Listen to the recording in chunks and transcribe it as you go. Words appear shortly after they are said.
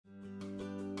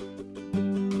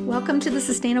Welcome to the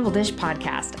Sustainable Dish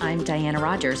podcast. I'm Diana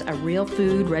Rogers, a real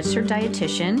food registered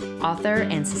dietitian, author,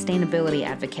 and sustainability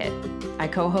advocate. I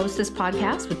co-host this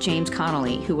podcast with James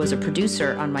Connolly, who was a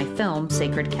producer on my film,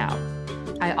 Sacred Cow.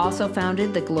 I also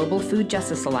founded the Global Food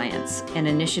Justice Alliance, an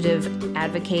initiative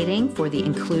advocating for the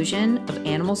inclusion of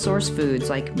animal source foods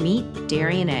like meat,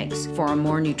 dairy, and eggs for a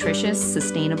more nutritious,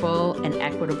 sustainable, and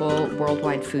equitable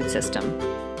worldwide food system.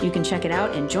 You can check it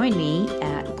out and join me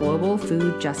at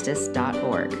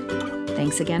globalfoodjustice.org.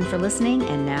 Thanks again for listening,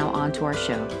 and now on to our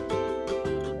show.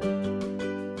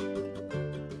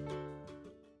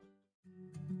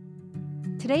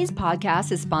 Today's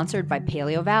podcast is sponsored by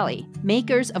Paleo Valley,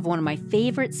 makers of one of my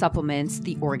favorite supplements,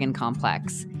 the Organ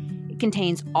Complex. It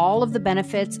contains all of the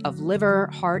benefits of liver,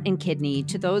 heart, and kidney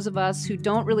to those of us who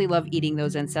don't really love eating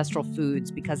those ancestral foods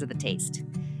because of the taste.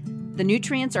 The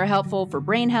nutrients are helpful for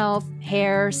brain health,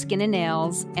 hair, skin and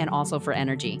nails, and also for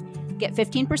energy. Get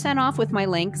 15% off with my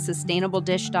link,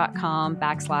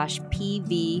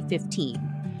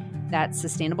 sustainabledish.com/PV15. That's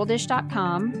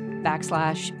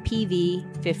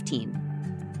sustainabledish.com/PV15.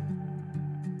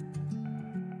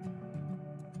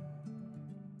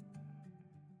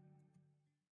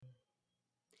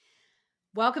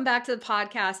 Welcome back to the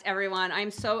podcast, everyone.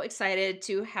 I'm so excited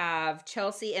to have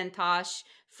Chelsey and Thosh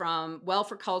from Well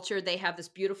for Culture. They have this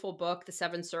beautiful book, The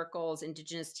 7 Circles,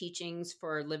 Indigenous Teachings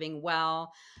for Living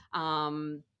Well.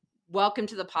 Welcome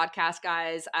to the podcast,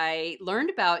 guys. I learned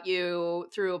about you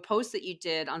through a post that you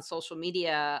did on social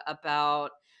media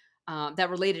about that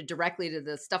related directly to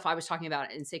the stuff I was talking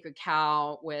about in Sacred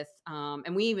Cow with,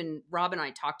 and Rob and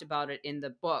I talked about it in the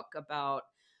book about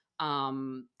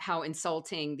how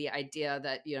insulting the idea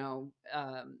that,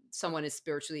 someone is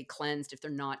spiritually cleansed if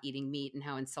they're not eating meat, and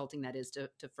how insulting that is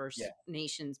to First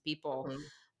Nations people.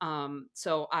 Mm-hmm.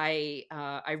 So I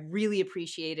really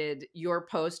appreciated your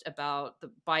post about the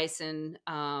bison,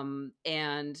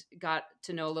 and got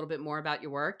to know a little bit more about your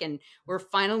work, and we're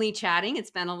finally chatting. It's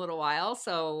been a little while.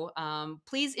 So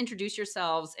please introduce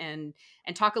yourselves and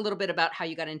talk a little bit about how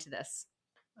you got into this.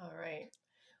 All right.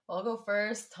 I'll go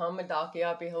first. Tom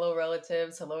Madakiapi. Hello,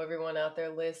 relatives. Hello, everyone out there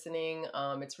listening.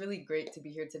 It's really great to be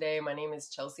here today. My name is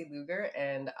Chelsey Luger,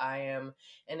 and I am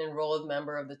an enrolled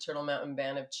member of the Turtle Mountain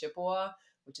Band of Chippewa,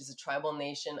 which is a tribal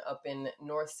nation up in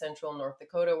north-central North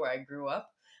Dakota, where I grew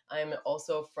up. I'm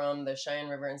also from the Cheyenne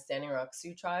River and Standing Rock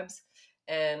Sioux tribes,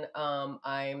 and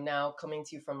I'm now coming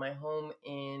to you from my home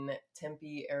in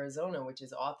Tempe, Arizona, which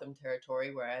is Otham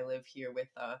territory, where I live here with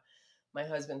my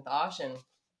husband, Thosh, and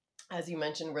as you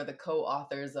mentioned, we're the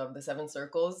co-authors of The 7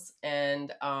 Circles,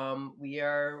 and we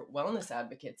are wellness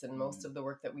advocates, and most of the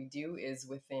work that we do is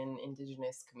within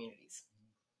Indigenous communities.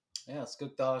 Yeah,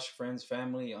 Skook Thosh, friends,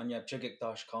 family, Anyab Chigik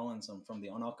Thosh Collins. I'm from the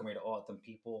Anakameda O'odham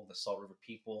people, the Salt River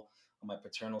people on my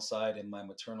paternal side, and my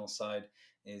maternal side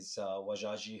is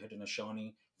Wajaji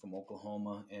Haudenosaunee from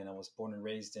Oklahoma, and I was born and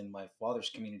raised in my father's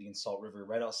community in Salt River,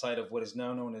 right outside of what is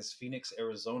now known as Phoenix,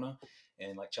 Arizona.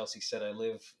 And like Chelsey said, I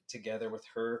live together with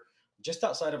her just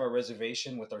outside of our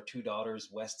reservation with our 2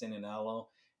 daughters, Weston and Aloe,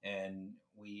 and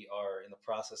we are in the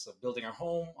process of building our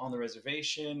home on the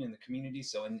reservation in the community.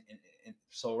 So,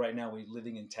 so right now we're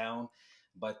living in town,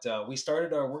 but we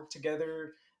started our work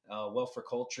together. Well for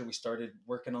Culture. We started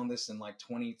working on this in like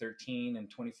 2013 and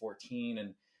 2014,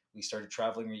 and we started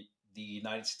traveling the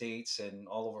United States and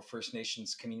all over First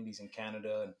Nations communities in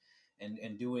Canada,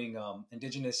 and doing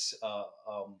Indigenous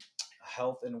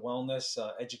health and wellness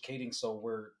educating. So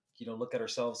we're look at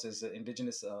ourselves as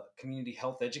Indigenous community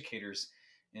health educators,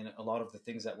 and a lot of the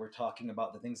things that we're talking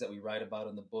about, the things that we write about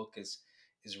in the book is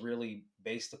really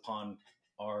based upon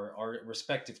our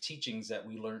respective teachings that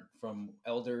we learned from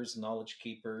elders, knowledge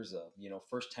keepers,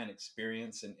 firsthand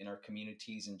experience in our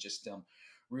communities, and just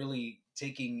really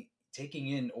taking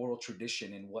in oral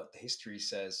tradition and what the history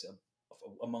says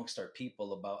amongst our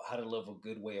people about how to live a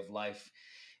good way of life.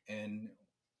 And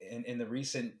in the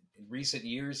recent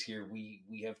years here,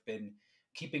 we have been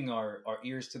keeping our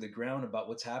ears to the ground about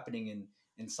what's happening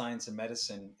in science and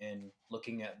medicine, and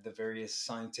looking at the various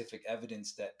scientific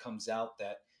evidence that comes out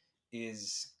that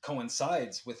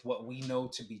coincides with what we know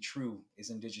to be true as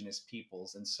Indigenous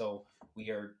peoples. And so we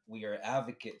are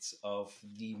advocates of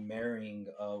the marrying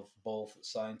of both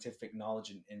scientific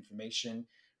knowledge and information,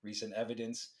 recent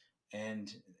evidence,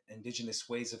 and Indigenous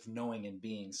ways of knowing and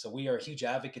being. So we are huge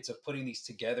advocates of putting these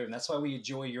together, and that's why we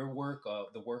enjoy your work,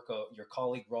 the work of your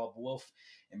colleague Rob Wolf,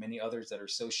 and many others that are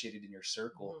associated in your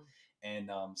circle. Mm-hmm. And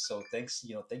so thank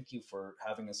you for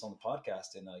having us on the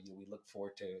podcast, and we look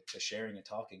forward to sharing and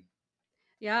talking.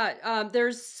 Yeah,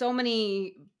 there's so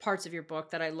many parts of your book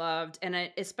that I loved, and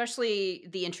especially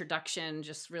the introduction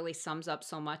just really sums up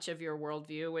so much of your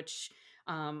worldview, which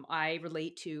I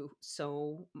relate to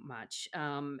so much.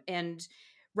 And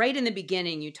right in the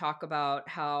beginning, you talk about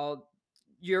how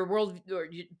your world or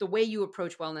the way you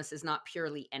approach wellness is not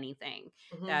purely anything.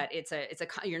 Hmm. That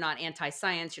you're not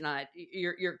anti-science.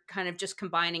 You're kind of just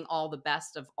combining all the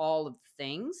best of all of the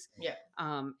things. Yeah.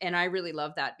 And I really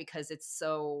love that because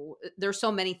there's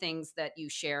so many things that you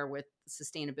share with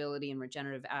sustainability and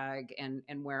regenerative ag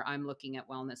and where I'm looking at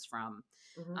wellness from.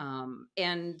 Hmm.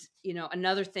 And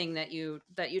another thing that you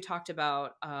talked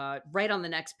about right on the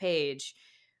next page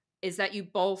is that you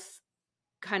both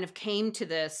kind of came to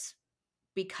this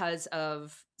because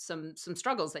of some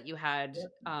struggles that you had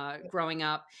Yep. Yep. growing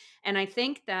up. And I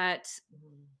think that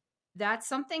Mhm. that's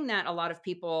something that a lot of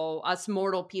people, us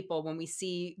mortal people, when we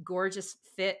see gorgeous,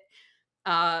 fit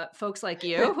folks like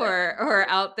you who are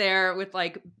out there with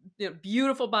like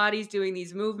beautiful bodies doing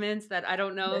these movements that I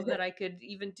don't know that I could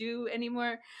even do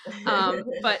anymore.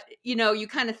 But you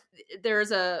kind of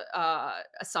there's a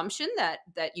assumption that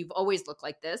you've always looked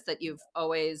like this, that you've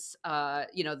always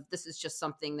this is just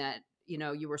something that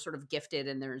you were sort of gifted,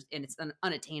 and it's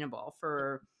unattainable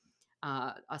for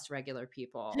us regular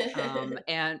people.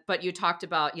 But you talked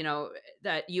about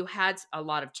that you had a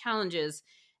lot of challenges,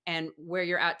 and where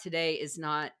you're at today is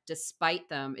not despite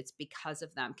them, it's because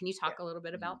of them. Can you Yeah. talk a little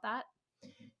bit about that?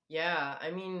 Yeah.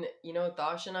 I mean,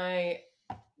 Thosh and I,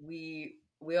 we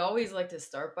always like to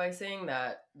start by saying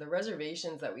that the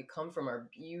reservations that we come from are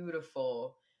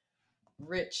beautiful,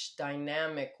 rich,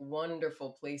 dynamic,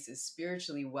 wonderful places,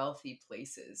 spiritually wealthy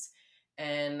places.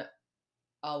 And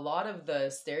a lot of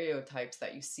the stereotypes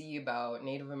that you see about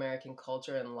Native American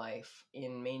culture and life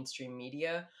in mainstream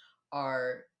media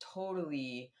are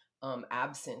totally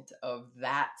absent of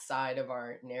that side of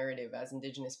our narrative as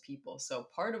Indigenous people. So,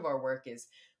 part of our work is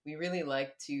we really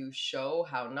like to show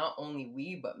how not only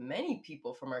we, but many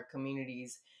people from our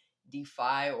communities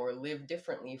defy or live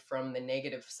differently from the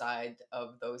negative side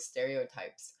of those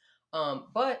stereotypes.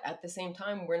 But at the same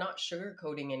time, we're not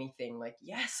sugarcoating anything. Like,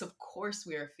 yes, of course,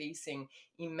 we are facing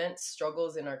immense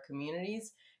struggles in our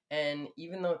communities. And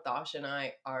even though Thosh and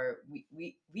I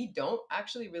we don't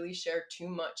actually really share too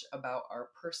much about our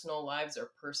personal lives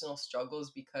or personal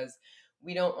struggles, because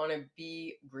we don't want to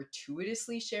be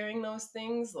gratuitously sharing those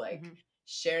things, like Mm-hmm.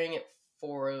 sharing it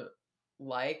for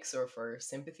likes or for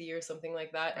sympathy or something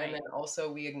like that. And Right. then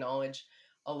also we acknowledge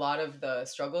a lot of the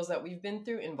struggles that we've been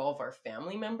through involve our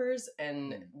family members,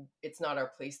 and it's not our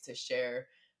place to share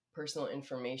personal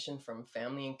information from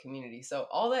family and community. So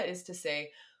all that is to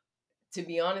say, to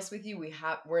be honest with you,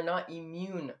 we're not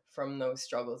immune from those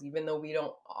struggles, even though we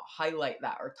don't highlight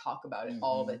that or talk about it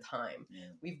all the time. Yeah.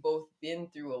 We've both been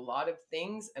through a lot of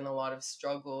things and a lot of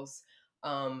struggles,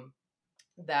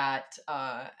 that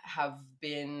have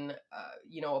been,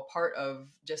 a part of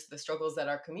just the struggles that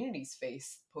our communities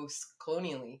face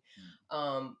post-colonially.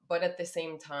 But at the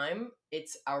same time,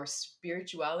 it's our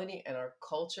spirituality and our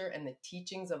culture and the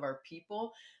teachings of our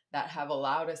people that have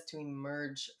allowed us to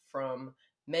emerge from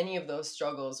many of those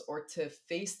struggles, or to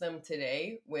face them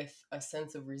today with a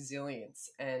sense of resilience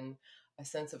and a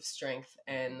sense of strength.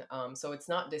 And so it's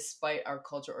not despite our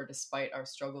culture or despite our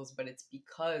struggles, but it's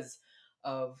because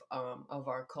of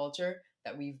our culture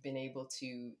that we've been able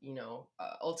to,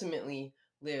 ultimately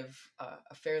live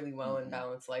a fairly well and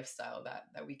balanced lifestyle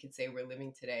that we could say we're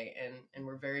living today. And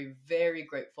we're very, very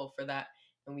grateful for that.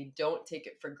 And we don't take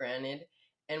it for granted.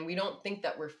 And we don't think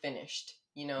that we're finished.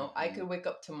 I could wake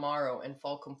up tomorrow and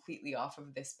fall completely off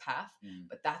of this path,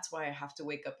 but that's why I have to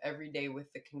wake up every day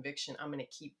with the conviction I'm going to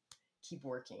keep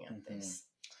working at this.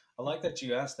 I like that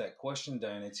you asked that question,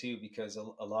 Diana, too, because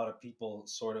a lot of people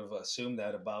sort of assume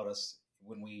that about us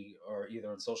when we are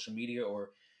either on social media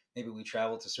or maybe we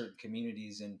travel to certain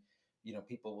communities, and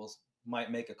people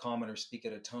might make a comment or speak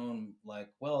at a tone like,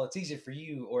 "Well, it's easy for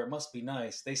you," or "It must be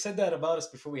nice." They said that about us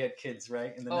before we had kids,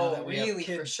 right? And then now that we have really?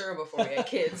 kids, For sure, before we had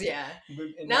kids, yeah.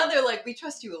 and Now they're like, we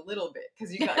trust you a little bit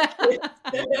because you got kids.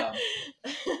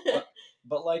 yeah.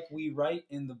 But like we write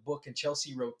in the book, and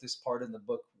Chelsey wrote this part in the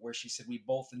book where she said we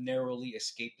both narrowly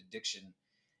escaped addiction,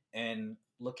 and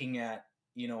looking at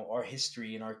our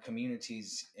history in our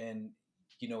communities, and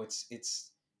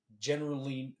it's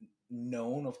generally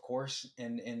known, of course,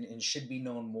 and should be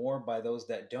known more by those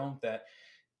that don't, that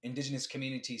Indigenous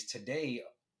communities today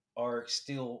are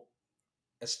still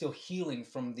healing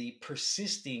from the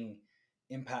persisting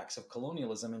impacts of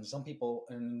colonialism. And some people,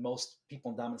 and most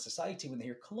people in dominant society, when they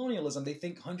hear colonialism, they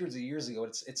think hundreds of years ago.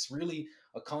 It's really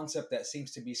a concept that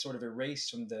seems to be sort of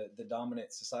erased from the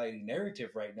dominant society narrative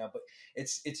right now, but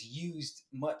it's used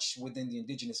much within the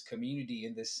Indigenous community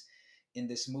in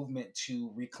this movement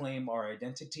to reclaim our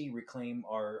identity, reclaim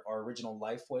our original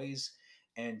life ways,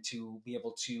 and to be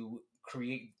able to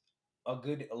create a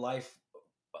good life,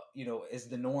 is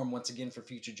the norm once again for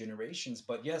future generations.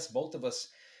 But yes, both of us,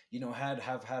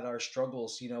 have had our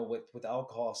struggles, with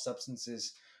alcohol,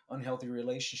 substances, unhealthy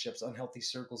relationships, unhealthy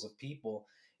circles of people.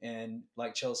 And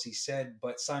like Chelsey said,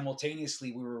 but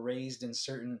simultaneously we were raised in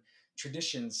certain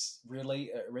traditions,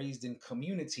 raised in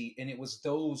community, and it was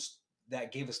those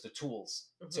that gave us the tools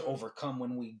to overcome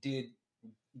when we did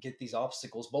get these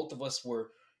obstacles. Both of us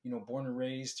were, born and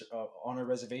raised on a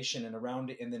reservation and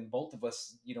around it, and then both of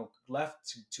us,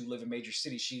 left to live in major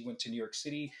cities. She went to New York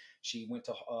City. She went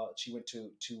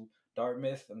to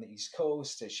Dartmouth on the East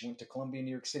Coast. She went to Columbia, New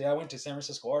York City. I went to San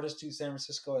Francisco, Artist to San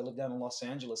Francisco. I lived down in Los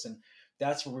Angeles, and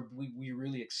that's where we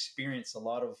really experienced a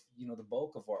lot of, the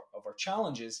bulk of our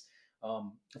challenges,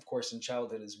 of course, in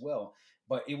childhood as well.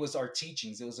 But it was our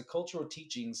teachings. It was the cultural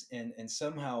teachings, and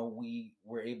somehow we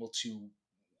were able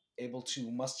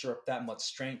to muster up that much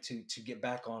strength to get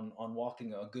back on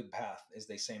walking a good path, as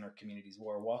they say in our communities,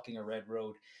 or walking a red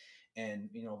road, and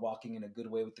walking in a good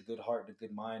way with a good heart and a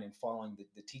good mind, and following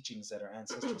the teachings that our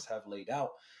ancestors have laid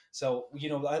out. So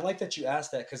I like that you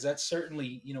asked that, because that's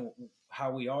certainly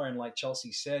how we are. And like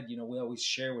Chelsey said, we always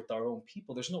share with our own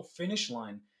people, there's no finish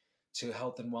line to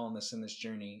health and wellness in this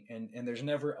journey, and there's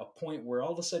never a point where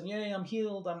all of a sudden, yeah, I'm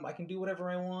healed, I can do whatever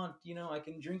I want, I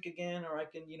can drink again, or I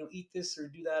can eat this or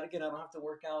do that again, I don't have to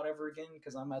work out ever again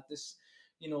because I'm at this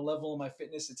level of my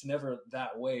fitness. It's never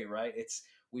that way, right? It's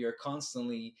We are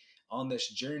constantly on this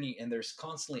journey, and there's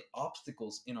constantly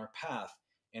obstacles in our path,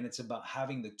 and it's about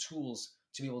having the tools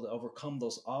to be able to overcome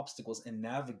those obstacles and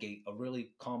navigate a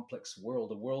really complex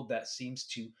world, a world that seems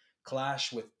to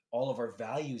clash with all of our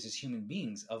values as human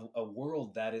beings, a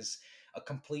world that is a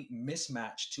complete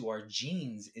mismatch to our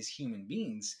genes as human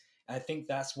beings. And I think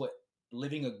that's what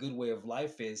living a good way of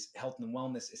life is. Health and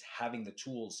wellness is having the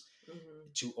tools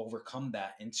to overcome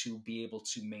that, and to be able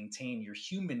to maintain your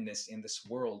humanness in this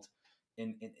world,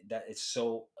 in that is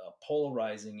so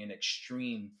polarizing and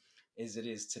extreme as it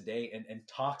is today, and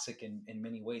toxic in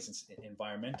many ways,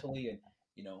 environmentally, and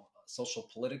social,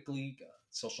 politically,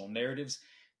 social narratives.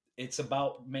 It's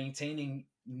about maintaining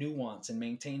nuance and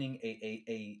maintaining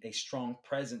a strong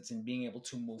presence, and being able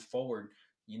to move forward,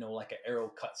 like an arrow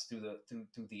cuts through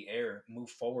the air, move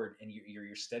forward, and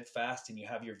you're steadfast, and you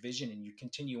have your vision, and you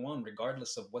continue on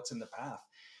regardless of what's in the path.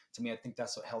 To me, I think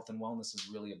that's what health and wellness is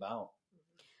really about.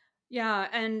 Yeah,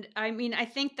 and I mean, I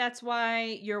think that's why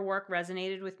your work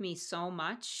resonated with me so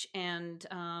much. And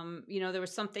there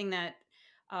was something that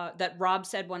Rob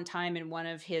said one time in one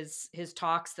of his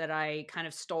talks that I kind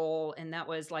of stole, and that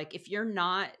was like, if you're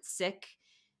not sick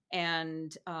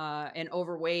and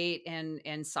overweight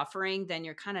and suffering, then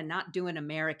you're kind of not doing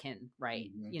American right,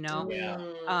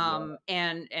 Yeah.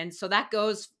 and so that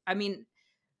goes. I mean,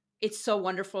 it's so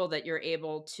wonderful that you're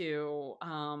able to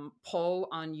pull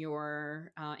on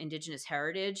your Indigenous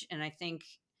heritage. And I think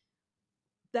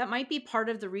that might be part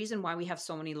of the reason why we have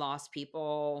so many lost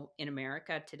people in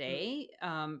America today,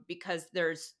 because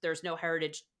there's no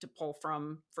heritage to pull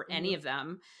from for any of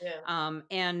them. Yeah.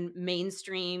 And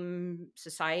mainstream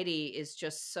society is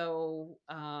just so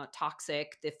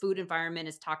toxic. The food environment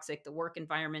is toxic. The work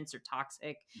environments are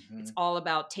toxic. It's all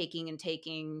about taking and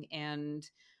taking,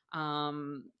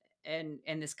 um, and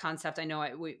this concept. I know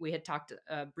we had talked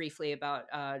briefly about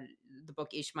the book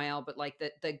Ishmael, but like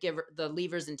the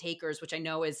levers and takers, which I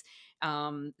know is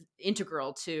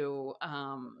integral to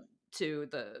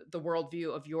the worldview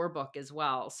of your book as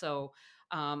well. So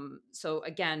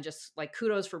again, just like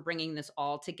kudos for bringing this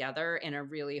all together in a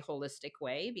really holistic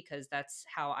way, because that's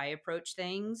how I approach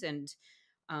things. And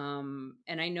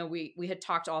I know we had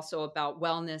talked also about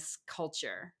wellness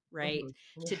culture, right?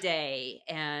 Yeah. Today,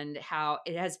 and how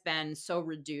it has been so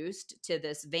reduced to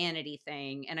this vanity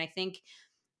thing. And I think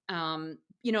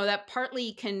that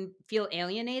partly can feel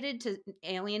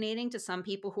alienating to some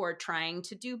people who are trying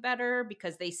to do better,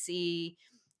 because they see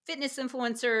fitness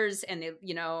influencers and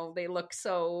they look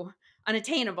so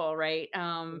unattainable, right?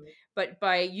 But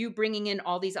by you bringing in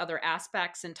all these other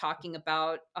aspects and talking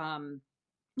about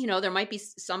there might be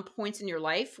some points in your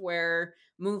life where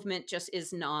movement just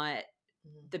is not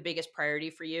the biggest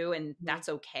priority for you, and that's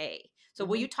okay. So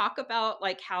will you talk about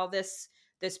like how this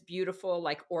beautiful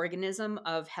like organism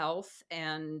of health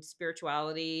and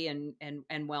spirituality and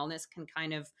wellness can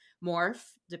kind of morph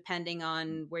depending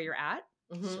on where you're at?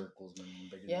 Circles,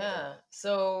 bigger. Yeah.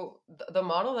 So the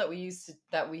model that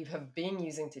we have been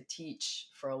using to teach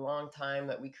for a long time,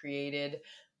 that we created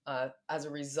as a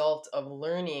result of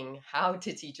learning how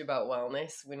to teach about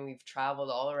wellness when we've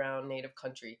traveled all around Native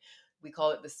country, we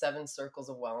call it the 7 circles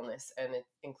of wellness, and it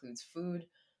includes food,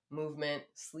 movement,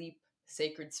 sleep,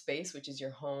 sacred space, which is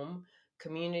your home,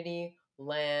 community,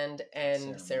 land, and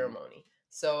Ceremony. ceremony.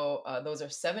 So those are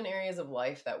 7 areas of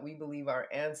life that we believe our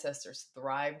ancestors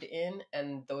thrived in,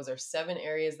 and those are 7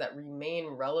 areas that remain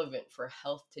relevant for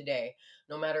health today,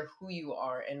 no matter who you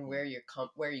are and where you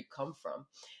come from.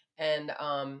 And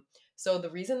so the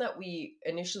reason that we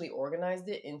initially organized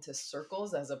it into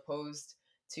circles as opposed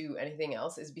to anything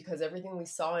else is because everything we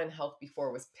saw in health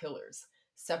before was pillars,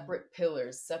 separate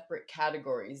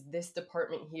categories, this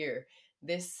department here,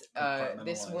 this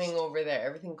wing over there,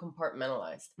 everything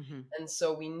compartmentalized. Mm-hmm. And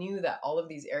so we knew that all of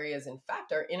these areas in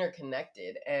fact are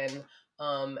interconnected and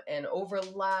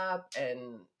overlap.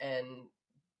 And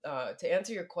to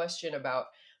answer your question about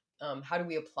how do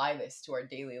we apply this to our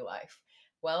daily life,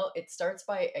 well, it starts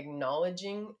by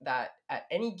acknowledging that at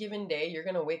any given day, you're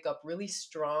going to wake up really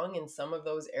strong in some of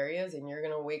those areas, and you're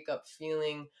going to wake up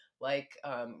feeling like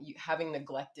you having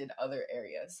neglected other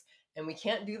areas. And we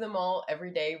can't do them all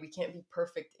every day. We can't be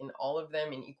perfect in all of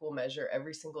them in equal measure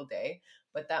every single day.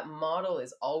 But that model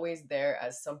is always there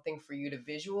as something for you to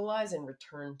visualize and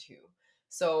return to.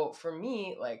 So for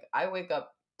me, like, I wake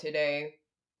up today,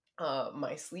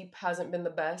 my sleep hasn't been the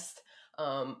best.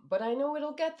 But I know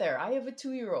it'll get there. I have a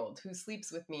 2-year-old who sleeps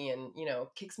with me and,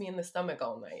 kicks me in the stomach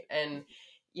all night. And,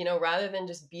 rather than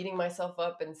just beating myself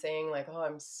up and saying like, oh,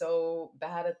 I'm so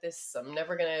bad at this, I'm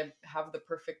never going to have the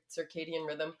perfect circadian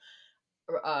rhythm.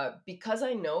 Because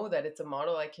I know that it's a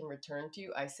model I can return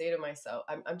to, I say to myself,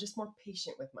 I'm just more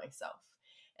patient with myself.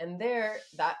 And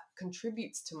that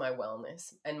contributes to my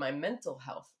wellness and my mental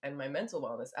health and my mental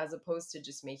wellness, as opposed to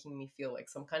just making me feel like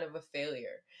some kind of a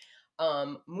failure.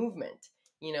 Movement,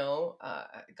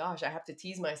 gosh, I have to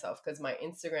tease myself because my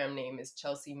Instagram name is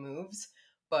Chelsey Moves,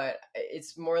 but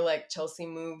it's more like Chelsey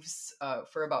moves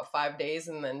for about 5 days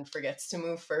and then forgets to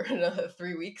move for another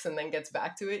 3 weeks and then gets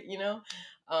back to it,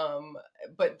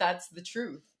 but that's the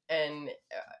truth. And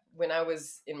when I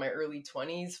was in my early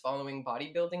 20s following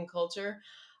bodybuilding culture,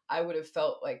 I would have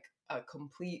felt like a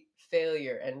complete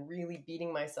failure and really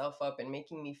beating myself up and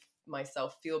making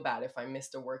myself feel bad if I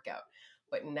missed a workout.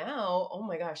 But now, oh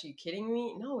my gosh, are you kidding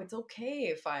me? No, it's okay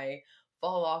if I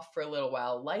fall off for a little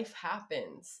while. Life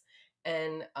happens.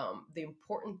 And the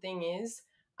important thing is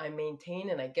I maintain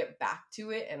and I get back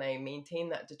to it, and I maintain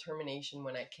that determination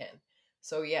when I can.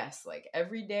 So yes, like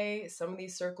every day, some of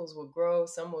these circles will grow,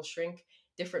 some will shrink,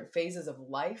 different phases of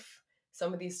life.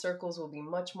 Some of these circles will be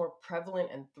much more prevalent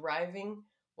and thriving,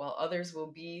 while others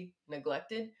will be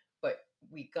neglected. But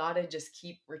we gotta just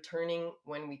keep returning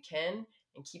when we can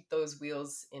and keep those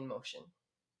wheels in motion.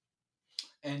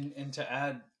 And to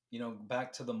add,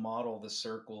 back to the model, the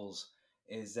circles,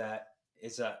 is that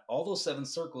all those 7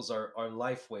 circles are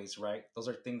life ways, right? Those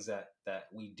are things that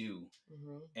we do.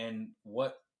 Mm-hmm. And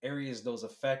what areas those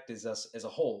affect is us as a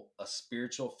whole, a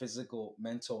spiritual, physical,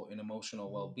 mental, and emotional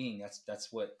Mm-hmm. well-being.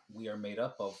 That's what we are made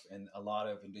up of, and a lot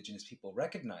of Indigenous people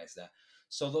recognize that.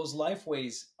 So those life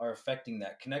ways are affecting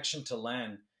that connection to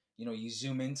land. You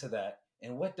zoom into that,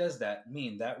 and what does that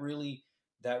mean? That really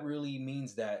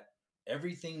means that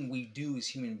everything we do as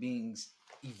human beings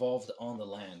evolved on the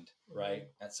land, right?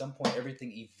 Mm-hmm. At some point,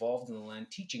 everything evolved in the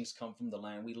land. Teachings come from the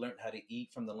land. We learned how to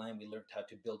eat from the land. We learned how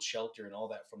to build shelter and all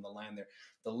that from the land.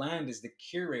 The land is the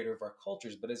curator of our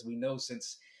cultures. But as we know,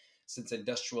 since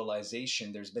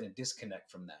industrialization, there's been a disconnect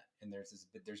from that. And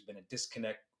there's been a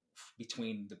disconnect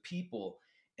between the people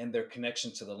and their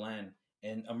connection to the land.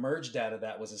 And emerged out of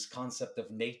that was this concept of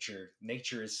nature.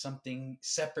 Nature is something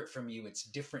separate from you. It's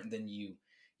different than you.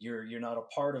 You're not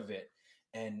a part of it.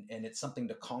 And it's something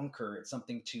to conquer. It's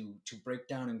something to break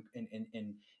down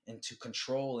and to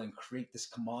control and create this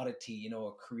commodity,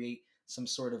 or create some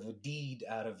sort of a deed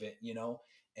out of it,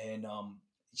 And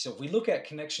so if we look at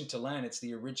connection to land, it's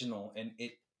the original, and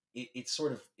it's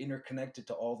sort of interconnected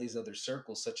to all these other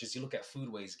circles, such as you look at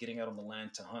foodways, getting out on the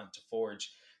land to hunt, to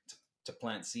forage, to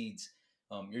plant seeds.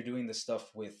 You're doing this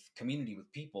stuff with community,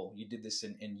 with people. You did this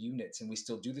in units, and we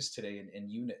still do this today in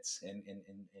units and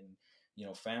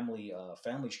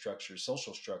family structure,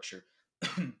 social structure.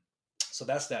 So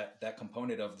that's that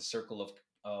component of the circle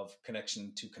of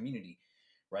connection to community,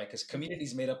 right? Because community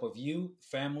is made up of you,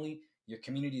 family, your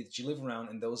community that you live around,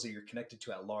 and those that you're connected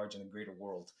to at large in the greater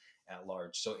world at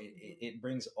large. So it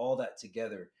brings all that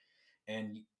together.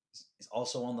 And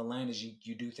also on the land is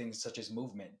you do things such as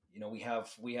movement. We have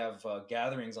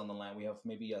gatherings on the land. We have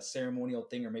maybe a ceremonial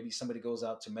thing, or maybe somebody goes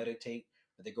out to meditate,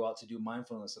 or they go out to do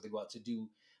mindfulness, or they go out to do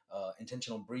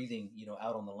intentional breathing,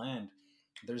 out on the land.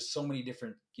 There's so many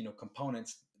different,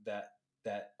 components that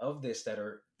of this that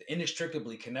are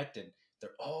inextricably connected.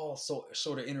 They're all so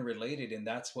sort of interrelated, and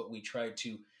that's what we try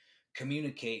to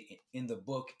communicate in the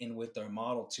book and with our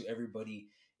model to everybody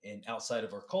and outside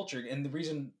of our culture. And the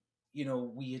reason,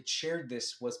 we had shared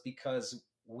this was because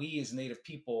we as Native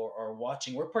people are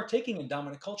watching, we're partaking in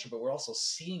dominant culture, but we're also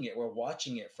seeing it, we're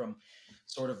watching it from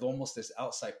sort of almost this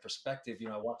outside perspective.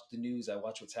 I watch the news, I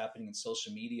watch what's happening in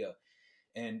social media,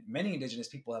 and many Indigenous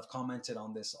people have commented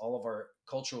on this. All of our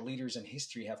cultural leaders in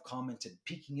history have commented,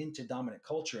 peeking into dominant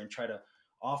culture and try to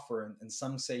offer. And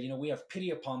some say, we have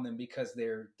pity upon them because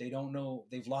they don't know,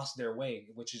 they've lost their way,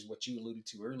 which is what you alluded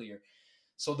to earlier.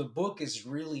 So the book is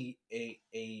really a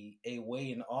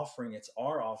way in offering. It's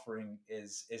our offering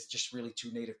is just really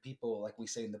to Native people. Like we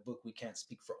say in the book, we can't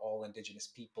speak for all Indigenous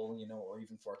people, or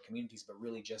even for our communities, but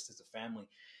really just as a family.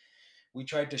 We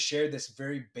tried to share this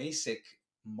very basic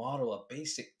model, a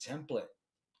basic template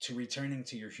to returning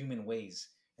to your human ways.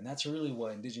 And that's really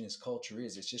what Indigenous culture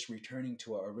is. It's just returning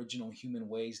to our original human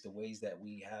ways, the ways that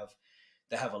we have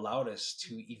that have allowed us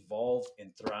to evolve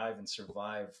and thrive and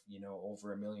survive,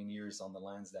 over a million years on the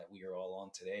lands that we are all on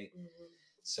today. Mm-hmm.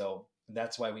 So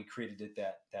that's why we created it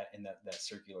that in that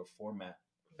circular format.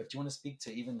 But do you want to speak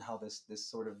to even how this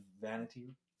sort of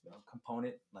vanity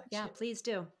component, like? Yeah, please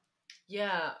do.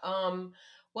 Yeah.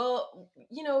 Well,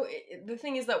 the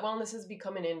thing is that wellness has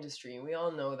become an industry. We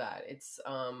all know that. It's,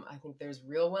 I think there's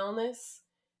real wellness,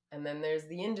 and then there's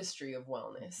the industry of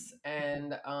wellness,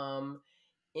 and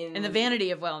the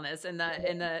vanity of wellness, and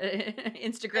the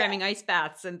Instagramming ice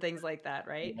baths and things like that,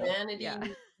 right? Vanity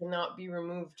cannot be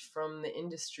removed from the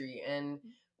industry, and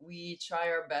we try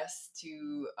our best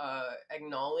to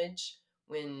acknowledge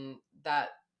when that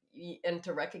and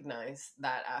to recognize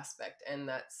that aspect. And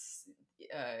that's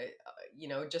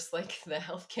just like the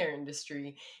healthcare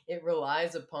industry, it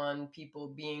relies upon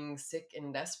people being sick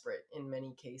and desperate in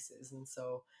many cases. And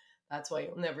so that's why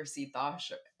you'll never see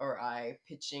Thosh or I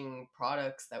pitching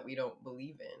products that we don't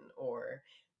believe in or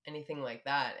anything like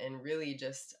that. And really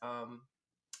just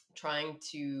trying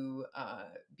to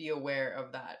be aware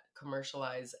of that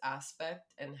commercialized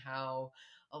aspect and how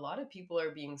a lot of people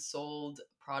are being sold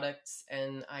products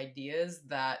and ideas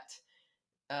that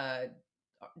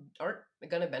aren't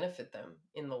going to benefit them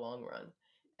in the long run.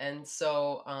 And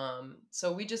so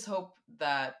we just hope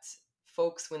that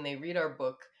folks, when they read our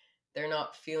book, they're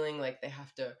not feeling like they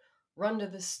have to run to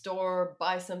the store,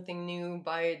 buy something new,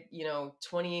 buy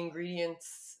 20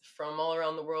 ingredients from all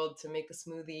around the world to make a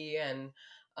smoothie, and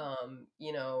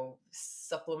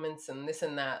supplements and this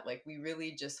and that. Like, we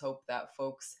really just hope that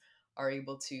folks are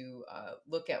able to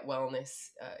look at wellness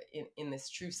in this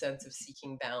true sense of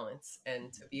seeking balance,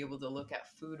 and to be able to look at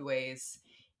foodways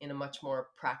in a much more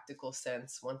practical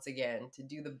sense, once again, to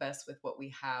do the best with what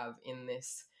we have in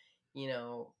this,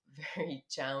 very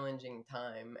challenging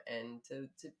time, and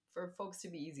for folks to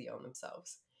be easy on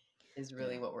themselves is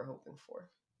really what we're hoping for.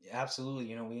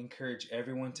 Absolutely. We encourage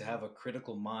everyone to have a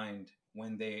critical mind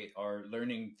when they are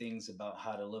learning things about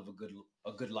how to live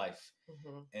a good life.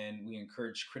 Mm-hmm. And we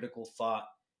encourage critical thought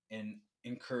and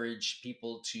encourage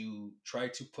people to try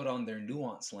to put on their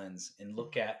nuance lens and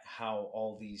look at how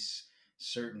all these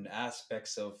certain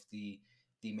aspects of the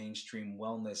mainstream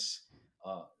wellness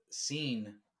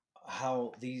scene,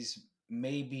 how these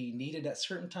may be needed at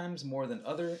certain times more than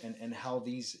other, and how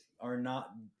these are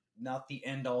not the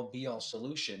end all be all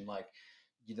solution. Like,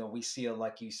 we see,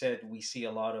 like you said, we see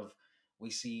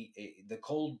the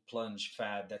cold plunge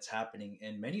fad that's happening,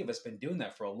 and many of us been doing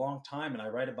that for a long time. And I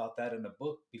write about that in the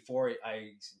book. Before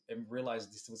I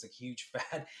realized this was a huge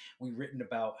fad, we written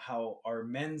about how our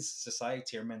men's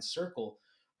society, our men's circle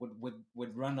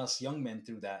would run us young men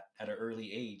through that at an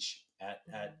early age,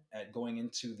 at going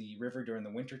into the river during the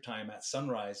wintertime at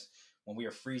sunrise when we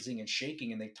were freezing and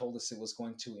shaking, and they told us it was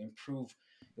going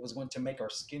to make our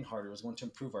skin harder, it was going to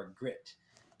improve our grit.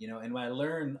 And when I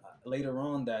learned later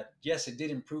on that, yes, it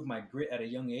did improve my grit at a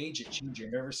young age, it changed your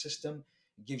nervous system,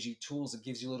 it gives you tools, it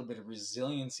gives you a little bit of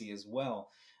resiliency as well.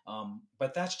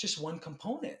 But that's just one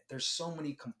component. There's so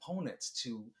many components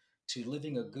to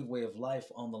living a good way of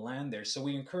life on the land there. So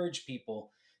we encourage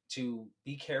people to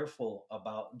be careful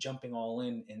about jumping all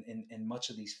in much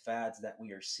of these fads that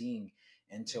we are seeing,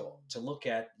 and to look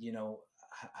at,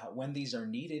 when these are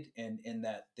needed, and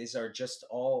that these are just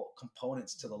all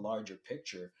components to the larger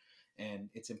picture. And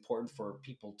it's important for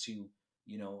people to,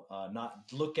 not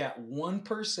look at one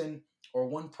person or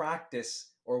one practice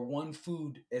or one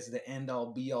food as the end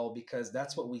all be all, because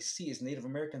that's what we see as Native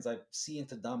Americans. I see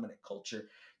into dominant culture,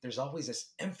 there's always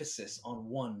this emphasis on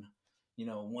one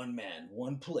man,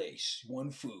 one place, one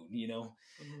food.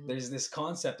 Mm-hmm. There's this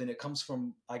concept, and it comes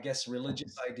from, I guess,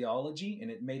 religious ideology,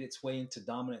 and it made its way into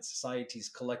dominant society's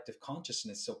collective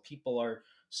consciousness. So people are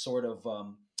sort of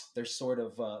they're sort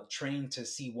of trained to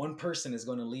see one person is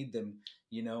going to lead them,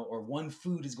 or one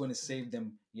food is going to save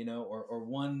them, or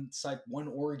one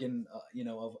organ,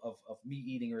 of meat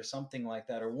eating or something like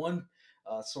that, or one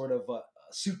sort of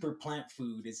super plant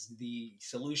food is the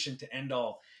solution to end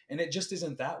all. And it just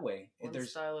isn't that way. One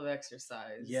style of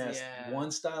exercise. Yes,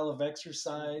 one style of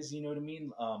exercise. You know what I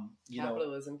mean?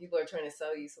 Capitalism. People are trying to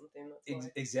sell you something.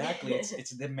 Exactly.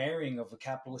 It's the marrying of a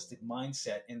capitalistic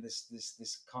mindset and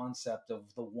this concept of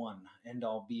the one end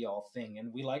all be all thing.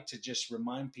 And we like to just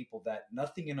remind people that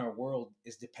nothing in our world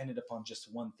is dependent upon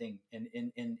just one thing.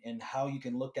 And how you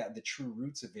can look at the true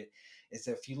roots of it is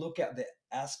that if you look at the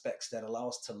aspects that allow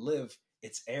us to live,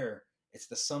 it's air. It's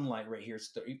the sunlight right here.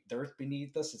 It's the earth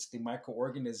beneath us. It's the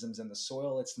microorganisms in the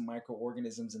soil. It's the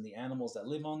microorganisms and the animals that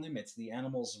live on them. It's the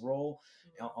animals' role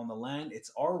on the land.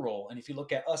 It's our role. And if you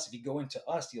look at us, if you go into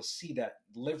us, you'll see that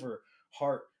liver,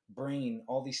 heart, brain,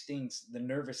 all these things, the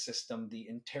nervous system, the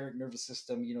enteric nervous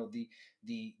system,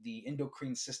 the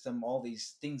endocrine system, all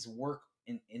these things work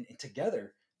in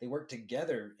together. They work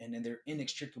together and they're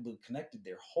inextricably connected.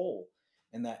 They're whole.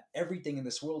 And that everything in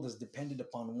this world is dependent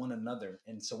upon one another.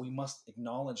 And so we must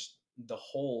acknowledge the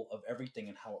whole of everything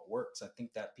and how it works. I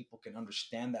think that people can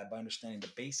understand that by understanding the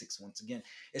basics. Once again,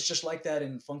 it's just like that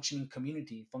in functioning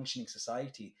community, functioning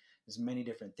society. There's many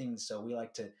different things. So we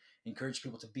like to encourage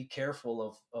people to be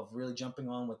careful of really jumping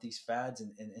on with these fads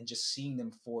and just seeing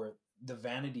them for the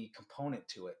vanity component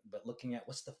to it, but looking at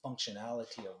what's the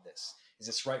functionality of this. Is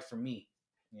this right for me?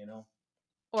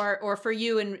 Or for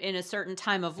you in a certain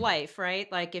time of life,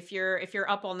 right? Like if you're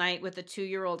up all night with a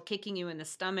 2-year-old kicking you in the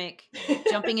stomach,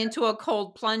 jumping into a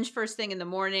cold plunge first thing in the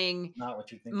morning, not what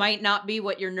you think might not be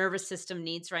what your nervous system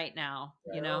needs right now,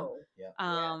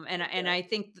 Yeah. And I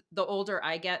think the older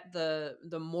I get,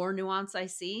 the more nuance I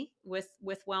see with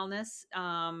wellness,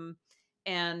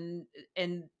 and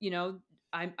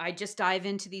I just dive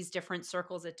into these different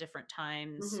circles at different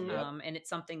times, and it's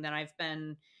something that I've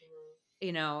been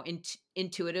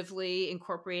intuitively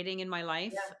incorporating in my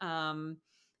life.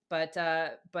 But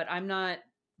I'm not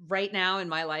right now in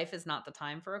my life is not the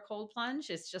time for a cold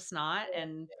plunge. It's just not.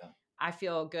 And I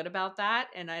feel good about that.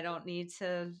 And I don't need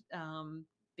to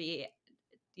be,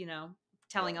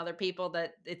 telling other people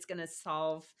that it's going to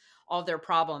solve all their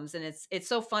problems. And it's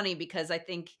so funny because I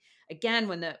think, again,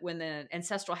 when the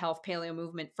ancestral health paleo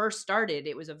movement first started,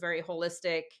 it was a very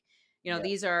holistic,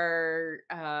 these are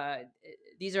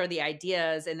the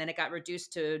ideas, and then it got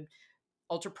reduced to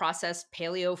ultra processed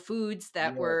paleo foods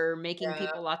that were making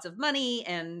people lots of money,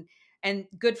 and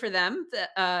good for them.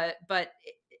 But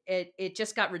it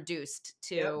just got reduced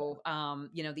to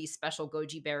these special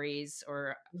goji berries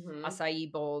or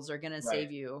acai bowls are going to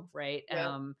save you, right?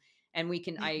 And we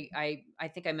can I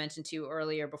think I mentioned to you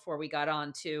earlier before we got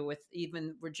on too, with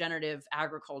even regenerative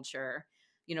agriculture,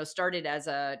 started as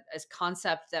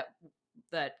concept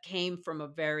that came from a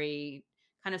very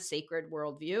kind of sacred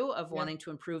worldview of wanting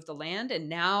to improve the land. And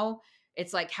now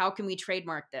it's like, how can we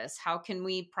trademark this? How can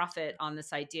we profit on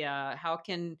this idea?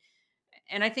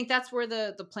 And I think that's where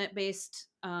the plant-based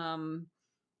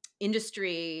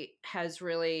industry has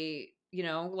really,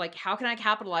 like, how can I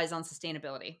capitalize on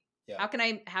sustainability? How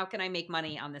can I make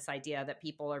money on this idea that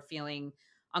people are feeling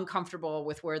uncomfortable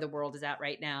with where the world is at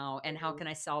right now? And how can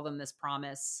I sell them this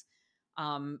promise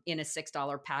in a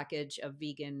 $6 package of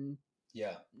vegan,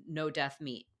 no death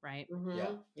meat, right?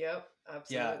 Yep,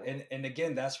 absolutely. And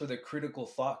again, that's where the critical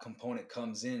thought component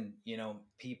comes in.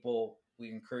 We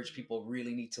encourage people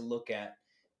really need to look at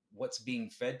what's being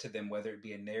fed to them, whether it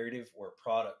be a narrative or a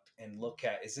product, and look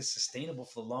at, is this sustainable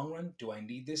for the long run? Do I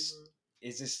need this?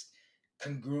 Is this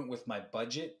congruent with my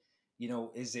budget?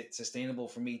 Is it sustainable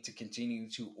for me to continue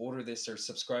to order this or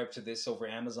subscribe to this over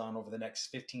Amazon over the next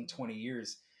 15, 20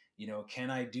 years? Can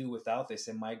I do without this?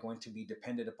 Am I going to be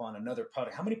dependent upon another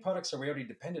product? How many products are we already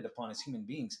dependent upon as human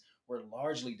beings? We're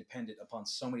largely dependent upon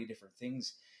so many different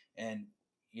things. And,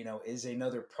 is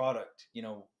another product,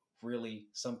 really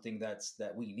something that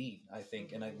we need, I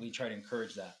think. And we try to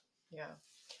encourage that.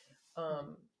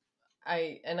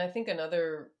 I think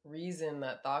another reason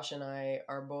that Thosh and I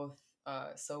are both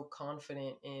so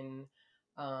confident in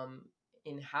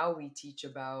how we teach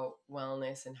about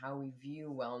wellness and how we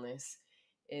view wellness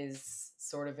is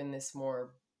sort of in this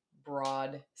more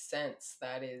broad sense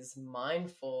that is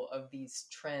mindful of these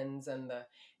trends and the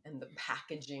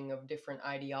packaging of different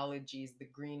ideologies, the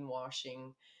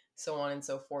greenwashing, so on and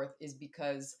so forth, is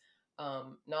because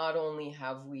not only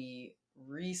have we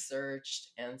researched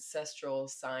ancestral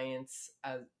science,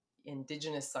 as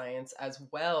indigenous science, as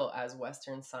well as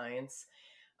Western science.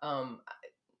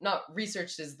 Not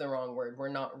researched is the wrong word. We're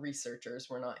not researchers.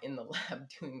 We're not in the lab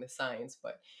doing the science,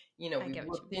 but I we've get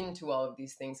what you looked mean. into all of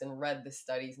these things and read the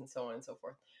studies and so on and so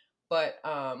forth. But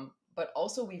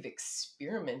also we've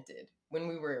experimented when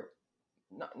we were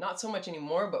not so much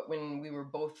anymore, but when we were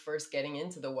both first getting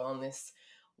into the wellness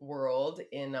world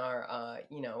in our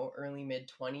early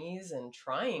mid-20s and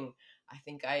trying, I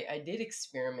think I did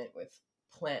experiment with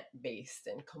plant-based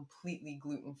and completely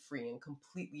gluten-free and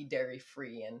completely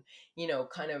dairy-free, and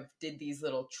kind of did these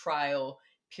little trial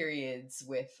periods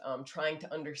with trying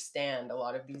to understand a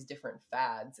lot of these different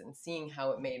fads and seeing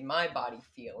how it made my body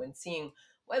feel and seeing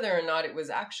whether or not it was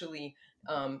actually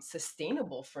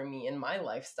sustainable for me in my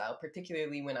lifestyle,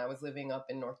 particularly when I was living up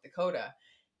in North Dakota.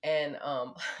 And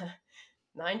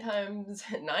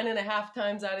 9.5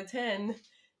 times out of 10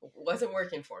 wasn't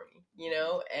working for me,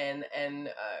 and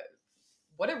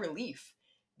what a relief,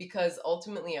 because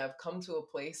ultimately I've come to a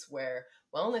place where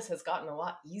wellness has gotten a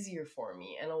lot easier for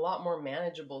me and a lot more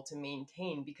manageable to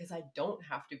maintain, because I don't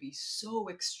have to be so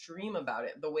extreme about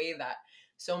it the way that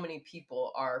so many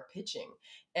people are pitching.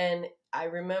 And I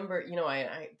remember,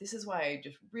 this is why I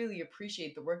just really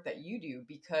appreciate the work that you do,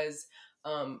 because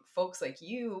folks like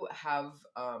you have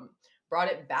brought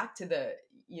it back to the,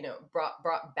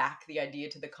 brought back the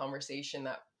idea to the conversation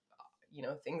that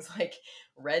things like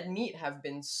red meat have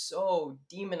been so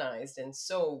demonized and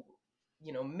so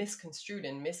misconstrued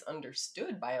and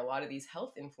misunderstood by a lot of these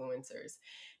health influencers,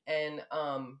 and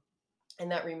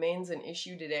that remains an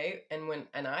issue today.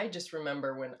 And I just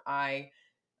remember when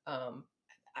um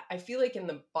I feel like in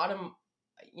the bottom,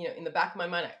 in the back of my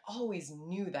mind, I always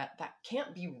knew that that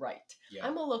can't be right. Yeah.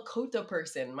 I'm a Lakota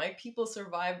person. My people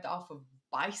survived off of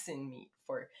bison meat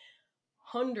for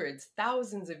hundreds,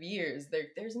 thousands of years.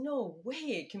 There's no way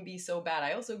it can be so bad.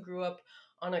 I also grew up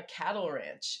on a cattle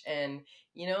ranch, and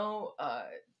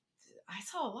I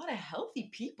saw a lot of healthy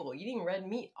people eating red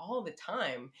meat all the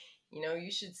time.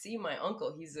 You should see my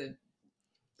uncle. He's a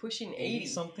pushing 80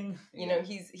 something.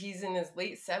 He's in his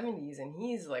late 70s, and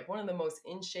he's like one of the most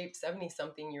in shape 70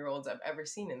 something year olds I've ever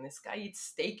seen. And this guy eats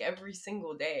steak every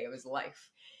single day of his life.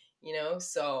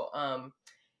 So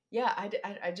yeah,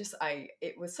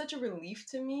 it was such a relief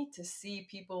to me to see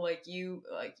people like you,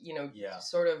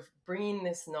 sort of bringing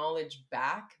this knowledge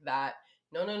back that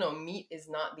no, meat is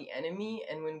not the enemy.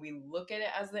 And when we look at it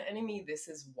as the enemy, this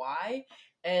is why.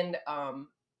 And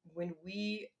when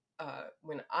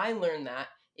I learned that,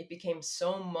 it became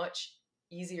so much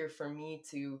easier for me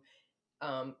to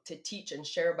teach and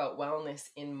share about wellness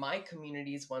in my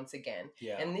communities once again.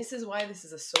 Yeah. And this is why this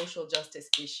is a social justice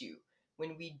issue.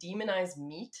 When we demonize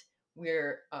meat,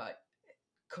 we're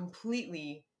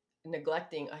completely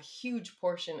neglecting a huge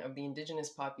portion of the indigenous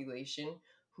population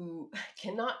who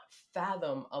cannot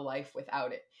fathom a life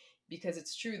without it. Because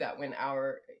it's true that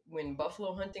when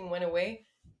buffalo hunting went away,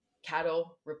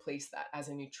 cattle replaced that as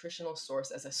a nutritional source,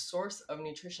 as a source of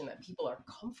nutrition that people are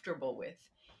comfortable with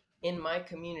in my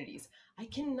communities. I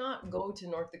cannot go to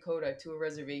North Dakota to a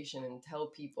reservation and tell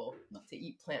people to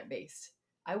eat plant-based.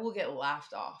 I will get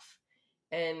laughed off.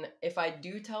 And if I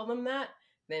do tell them that,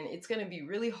 then it's going to be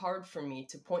really hard for me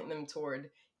to point them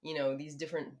toward, these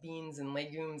different beans and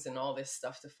legumes and all this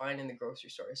stuff to find in the grocery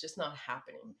store. It's just not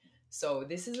happening. So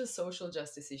this is a social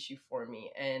justice issue for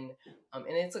me, and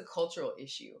it's a cultural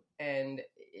issue, and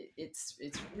it's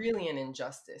really an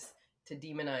injustice to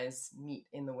demonize meat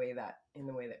in the way that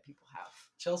people have.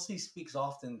 Chelsey speaks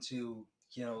often to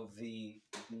the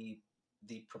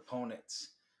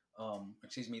proponents,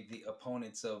 the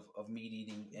opponents of meat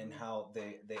eating, and how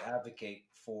they advocate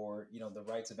for the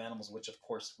rights of animals, which of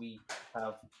course we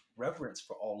have reverence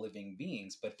for all living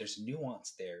beings, but there's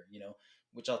nuance there,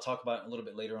 which I'll talk about a little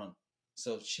bit later on.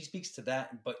 So she speaks to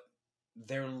that, but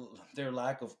their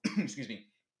lack of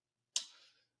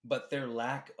their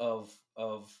lack of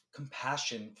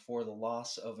compassion for the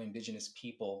loss of indigenous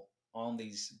people on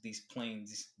these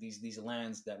plains, these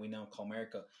lands that we now call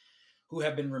America, who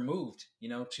have been removed,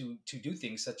 to do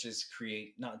things such as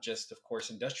create not just, of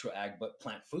course, industrial ag, but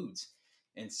plant foods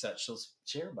and such. So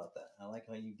share about that. I like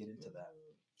how you get into that.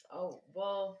 Oh,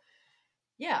 well,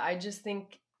 yeah, I just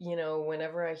think,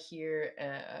 whenever I hear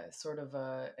sort of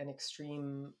an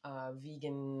extreme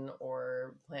vegan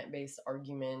or plant-based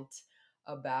argument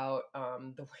about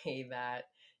the way that,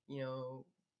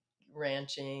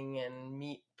 ranching and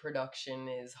meat production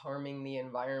is harming the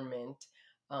environment,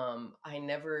 I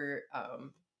never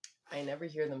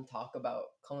hear them talk about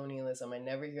colonialism. I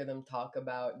never hear them talk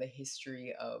about the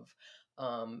history of,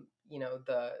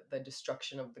 the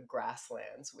destruction of the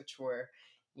grasslands, which were,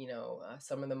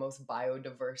 some of the most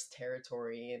biodiverse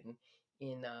territory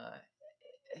in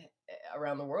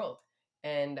around the world.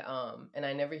 And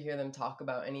I never hear them talk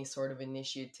about any sort of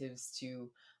initiatives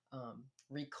to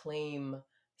reclaim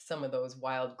some of those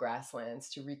wild grasslands,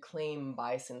 to reclaim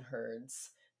bison herds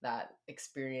that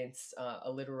experienced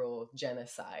a literal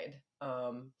genocide.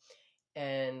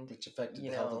 And Which affected you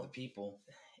the health of know, the people.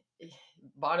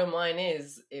 bottom line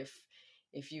is, if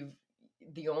you,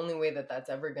 the only way that that's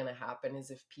ever going to happen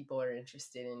is if people are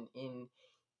interested in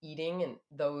eating and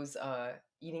those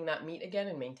eating that meat again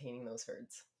and maintaining those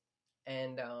herds.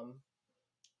 And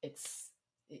it's,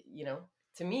 you know,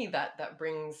 to me, that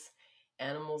brings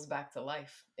animals back to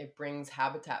life. It brings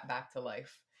habitat back to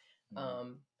life.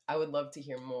 I would love to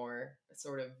hear more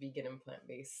sort of vegan and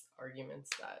plant-based arguments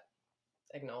that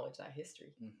acknowledge that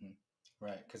history.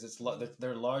 Right, because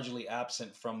they're largely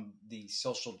absent from the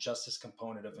social justice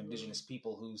component of Indigenous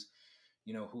people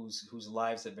whose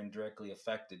lives have been directly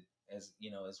affected, as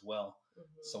as well.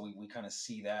 So we kind of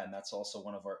see that, and that's also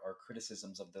one of our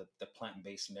criticisms of the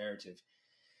plant-based narrative,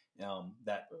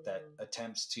 that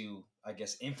attempts to, I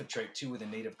guess, infiltrate too with a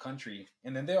native country.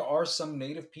 And then there are some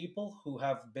native people who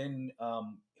have been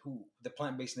who the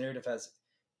plant-based narrative has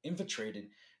infiltrated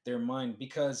their mind,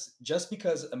 because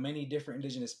many different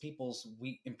indigenous peoples,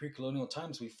 we in pre-colonial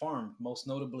times we farmed, most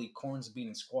notably corn, bean,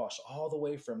 and squash, all the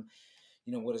way from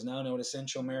what is now known as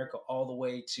Central America all the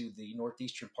way to the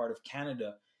northeastern part of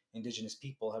Canada. Indigenous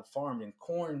people have farmed, and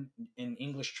corn in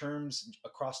English terms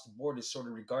across the board is sort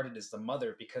of regarded as the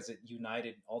mother because it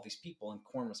united all these people, and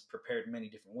corn was prepared in many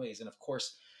different ways. And of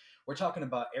course, we're talking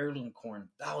about heirloom corn,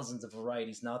 thousands of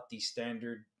varieties, not the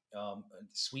standard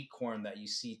sweet corn that you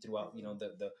see throughout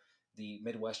the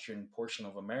Midwestern portion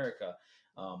of America,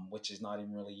 which is not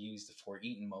even really used for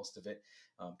eating, most of it,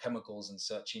 chemicals and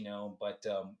such, but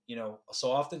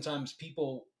so oftentimes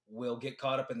people will get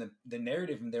caught up in the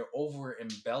narrative, and they're over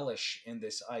embellish in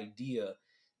this idea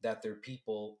that their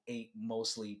people ate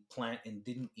mostly plant and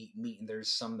didn't eat meat. And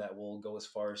there's some that will go as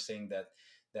far as saying that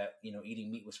eating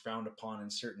meat was frowned upon in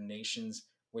certain nations,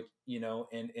 which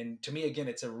and to me, again,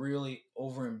 it's a really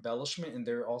over embellishment, and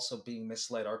they're also being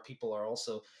misled. Our people are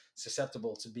also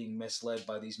susceptible to being misled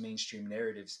by these mainstream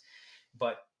narratives.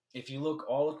 But if you look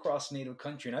all across Native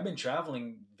country, and I've been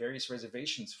traveling various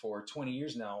reservations for 20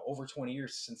 years now, over 20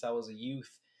 years since I was a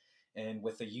youth, and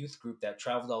with a youth group that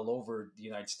traveled all over the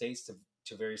United States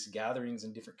to various gatherings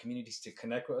in different communities to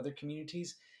connect with other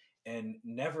communities. And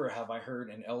never have I heard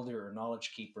an elder or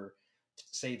knowledge keeper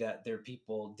say that their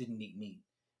people didn't eat meat.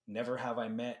 Never have I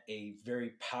met a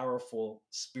very powerful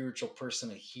spiritual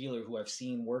person, a healer who I've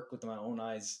seen work with my own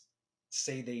eyes,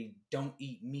 say they don't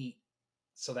eat meat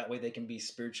so that way they can be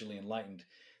spiritually enlightened.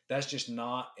 That's just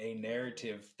not a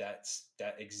narrative that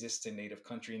exists in Native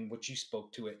country. And what you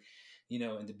spoke to it, in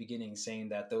the beginning, saying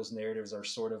that those narratives are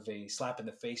sort of a slap in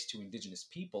the face to Indigenous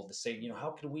people, to say,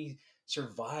 how could we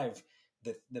survive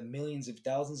the millions of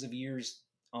thousands of years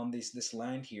on this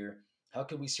land here? How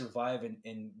could we survive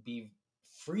and be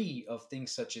free of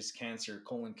things such as cancer,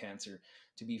 colon cancer,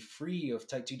 to be free of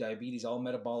type 2 diabetes, all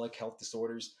metabolic health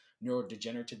disorders,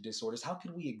 neurodegenerative disorders? How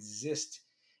could we exist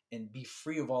and be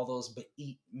free of all those, but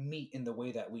eat meat in the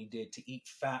way that we did, to eat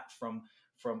fat from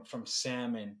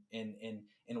salmon and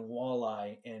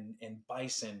walleye and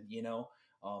bison,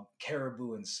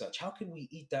 caribou and such? How could we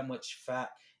eat that much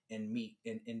fat and meat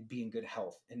and be in good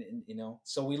health? And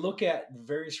so we look at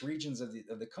various regions of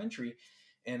the country,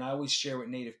 and I always share with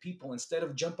Native people, instead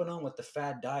of jumping on with the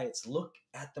fad diets, look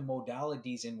at the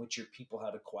modalities in which your people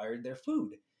had acquired their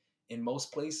food. In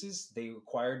most places, they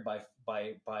acquired by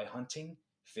hunting,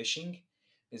 fishing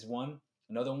is one.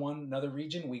 Another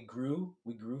region, we grew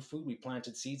food. We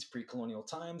planted seeds pre-colonial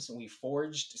times, and we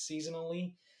foraged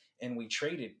seasonally, and we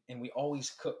traded, and we always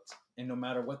cooked. And no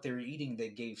matter what they were eating, they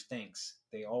gave thanks.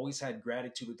 They always had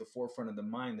gratitude at the forefront of the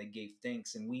mind. They gave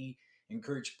thanks. And we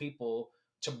encourage people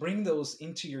to bring those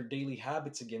into your daily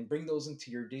habits again, bring those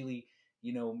into your daily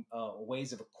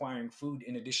ways of acquiring food,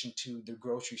 in addition to the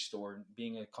grocery store,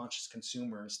 being a conscious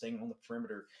consumer, staying on the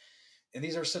perimeter. And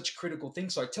these are such critical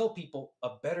things. So I tell people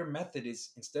a better method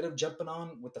is, instead of jumping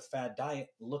on with the fad diet,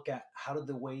 look at how did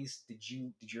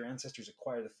your ancestors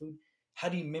acquire the food? How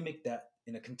do you mimic that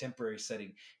in a contemporary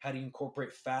setting? How do you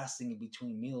incorporate fasting in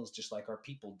between meals, just like our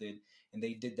people did? And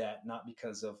they did that not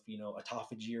because of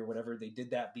autophagy or whatever. They did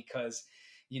that because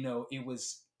it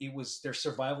was their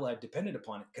survival had depended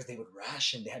upon it, because they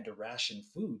had to ration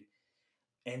food.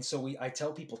 And so I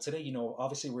tell people today,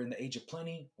 obviously we're in the age of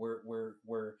plenty. We're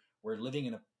living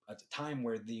in a time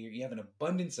where you have an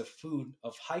abundance of food,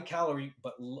 of high calorie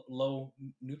but low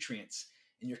nutrients,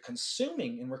 and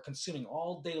we're consuming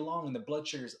all day long, and the blood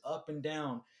sugar is up and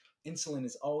down. Insulin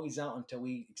is always out until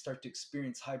we start to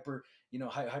experience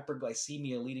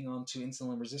hyperglycemia, leading on to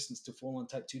insulin resistance, to full-on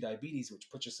type 2 diabetes,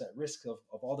 which puts us at risk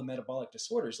of all the metabolic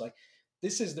disorders. Like,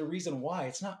 this is the reason why.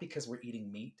 It's not because we're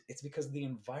eating meat. It's because the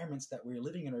environments that we're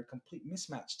living in are a complete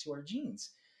mismatch to our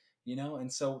genes, you know?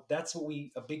 And so that's what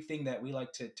a big thing that we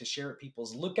like to share with people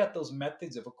is look at those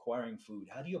methods of acquiring food.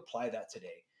 How do you apply that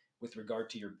today with regard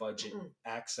to your budget,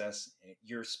 access,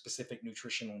 your specific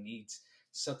nutritional needs?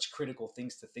 Such critical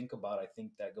things to think about. I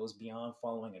think that goes beyond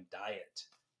following a diet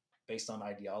based on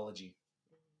ideology.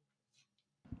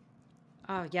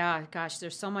 Oh yeah, gosh,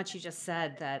 there's so much you just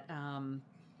said that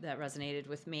that resonated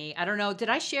with me. I don't know, did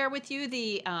I share with you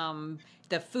the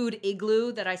food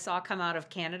igloo that I saw come out of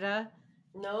Canada?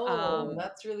 No,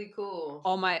 that's really cool.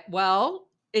 Oh my, well,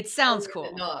 it sounds Or is it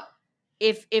cool. not?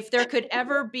 If there could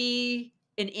ever be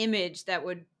an image that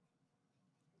would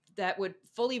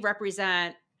fully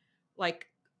represent like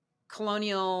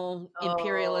colonial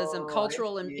imperialism, Oh, I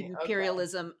cultural see. Okay.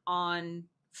 imperialism on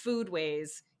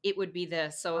foodways, it would be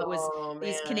this. So it was Oh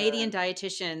these Canadian man.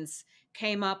 dietitians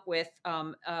came up with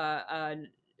for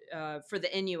the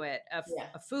Inuit Yeah.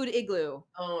 a food igloo,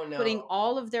 Oh putting no.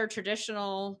 all of their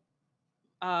traditional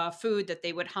food that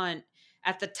they would hunt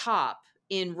at the top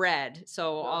in red.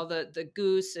 So all the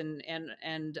goose and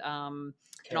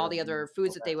all the Caribou. other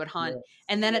foods that Okay. they would hunt, Yeah.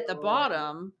 and then at the No.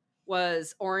 bottom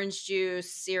was orange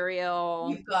juice, cereal.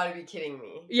 You've got to be kidding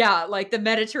me. Yeah, like the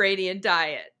Mediterranean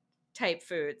diet type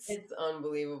foods. It's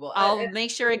unbelievable. I'll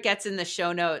make sure it gets in the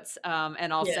show notes, and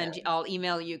Yeah. I'll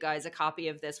email you guys a copy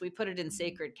of this. We put it in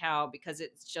Sacred Cow because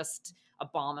it's just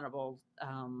abominable.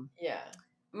 Yeah.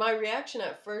 My reaction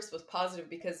at first was positive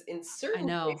because in I certain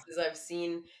know. places I've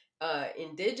seen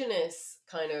indigenous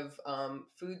kind of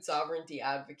food sovereignty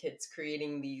advocates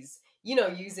creating these,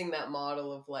 using that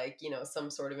model of like, some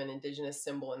sort of an indigenous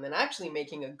symbol and then actually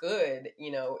making a good,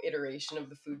 iteration of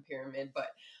the food pyramid. But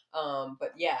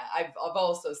yeah, I've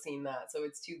also seen that. So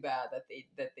it's too bad that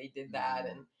they did that.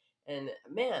 And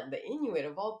man, the Inuit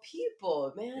of all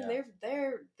people, man, Yeah.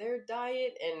 their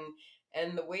diet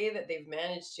and the way that they've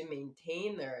managed to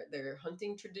maintain their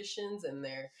hunting traditions and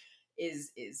their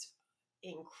is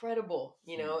incredible,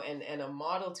 and a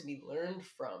model to be learned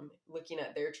from, looking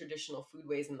at their traditional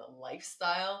foodways and the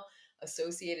lifestyle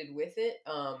associated with it,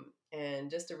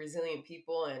 and just a resilient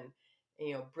people and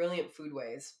brilliant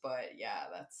foodways. But yeah,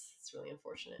 it's really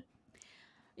unfortunate.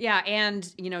 Yeah,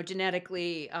 and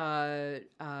genetically,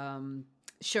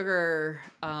 sugar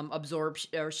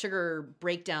absorption or sugar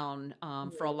breakdown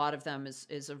for a lot of them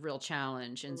is a real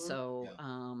challenge, and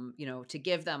Mm-hmm. so to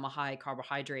give them a high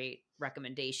carbohydrate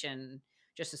recommendation,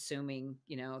 just assuming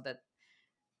that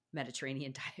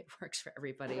Mediterranean diet works for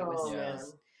everybody Oh Yeah.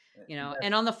 man.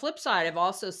 and on the flip side, I've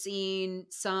also seen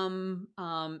some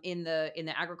in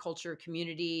the agriculture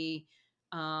community,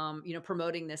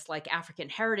 promoting this like African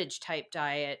heritage type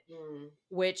diet,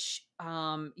 which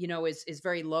is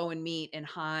very low in meat and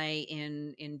high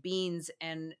in beans,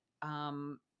 and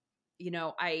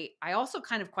I also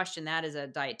kind of question that as a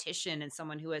dietitian and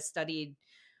someone who has studied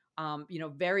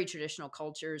very traditional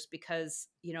cultures, because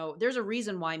there's a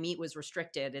reason why meat was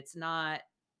restricted. It's not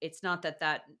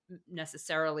that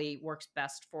necessarily works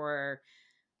best for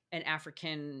an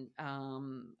African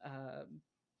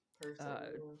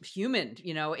Person. human.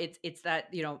 It's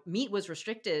that meat was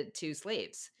restricted to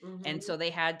slaves, and so they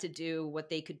had to do what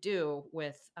they could do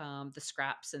with the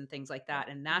scraps and things like that,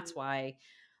 and that's why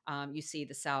you see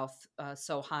the South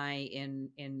so high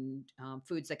in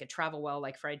foods that could travel well,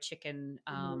 like fried chicken,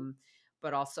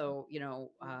 but also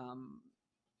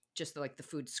just like the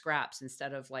food scraps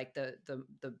instead of like the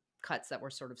cuts that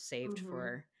were sort of saved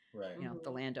for Right. the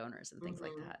landowners and things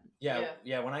like that.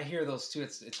 Yeah. When I hear those two,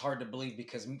 it's hard to believe,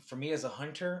 because for me as a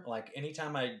hunter, like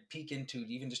anytime I peek into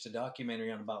even just a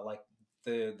documentary on about like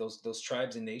those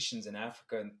tribes and nations in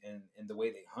Africa and the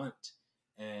way they hunt,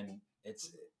 and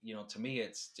it's to me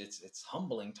it's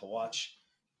humbling to watch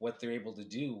what they're able to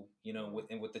do,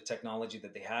 with the technology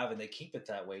that they have, and they keep it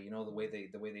that way,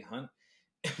 the way they hunt,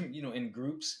 in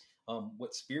groups,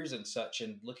 with spears and such,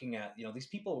 and looking at these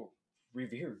people they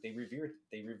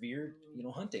revered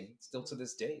hunting still to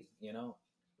this day.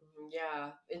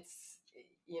 Yeah,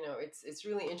 it's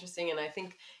really interesting, and I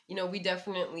think we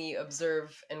definitely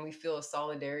observe and we feel a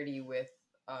solidarity with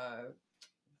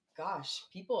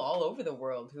people all over the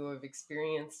world who have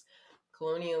experienced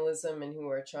colonialism and who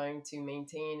are trying to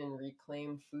maintain and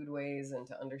reclaim foodways and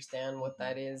to understand what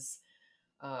that is,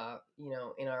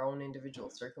 in our own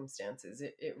individual circumstances.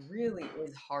 It really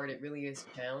is hard. It really is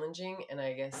challenging. And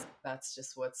I guess that's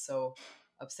just what's so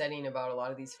upsetting about a lot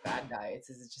of these fad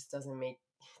diets is it just doesn't make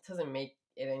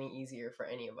it any easier for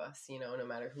any of us, no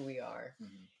matter who we are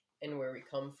and where we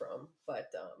come from.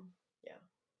 But yeah.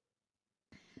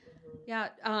 Yeah.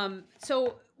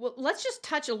 So Well, let's just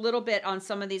touch a little bit on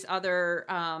some of these other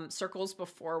circles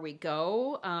before we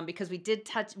go, because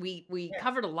we Yeah.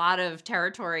 covered a lot of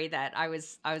territory that I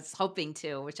was hoping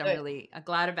to, which I'm Good. really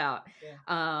glad about.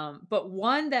 Yeah. But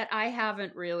one that I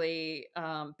haven't really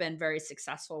been very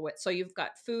successful with. So you've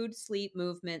got food, sleep,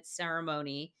 movement,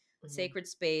 ceremony, sacred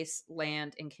space,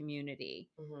 land, and community.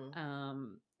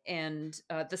 And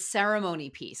the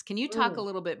ceremony piece. Can you talk a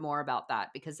little bit more about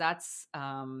that? Because that's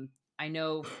I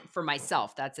know for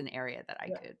myself, that's an area that I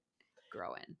could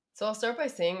grow in. So I'll start by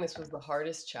saying this was the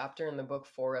hardest chapter in the book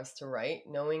for us to write,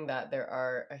 knowing that there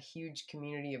are a huge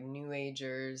community of New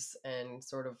Agers and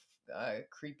sort of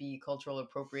creepy cultural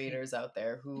appropriators out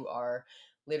there who are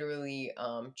literally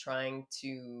trying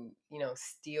to,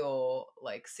 steal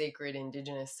like sacred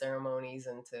indigenous ceremonies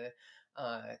and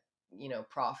to,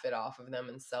 profit off of them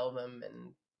and sell them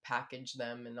and package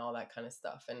them and all that kind of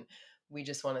stuff. And we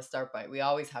just want to we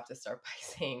always have to start by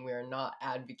saying we are not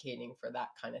advocating for that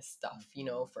kind of stuff,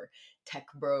 for tech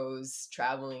bros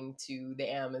traveling to the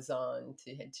Amazon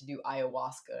to do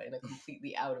ayahuasca in a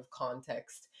completely out of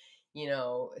context,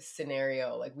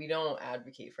 scenario. Like, we don't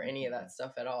advocate for any of that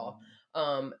stuff at all.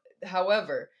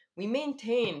 However, we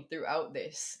maintain throughout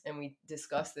this, and we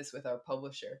discuss this with our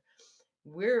publisher,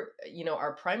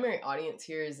 our primary audience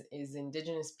here is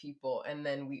Indigenous people. And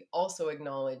then we also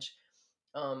acknowledge,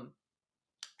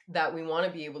 that we want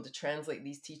to be able to translate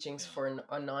these teachings for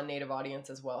a non-native audience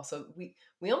as well. So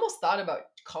we almost thought about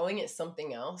calling it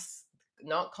something else,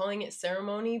 not calling it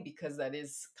ceremony, because that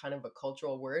is kind of a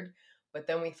cultural word. But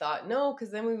then we thought, no,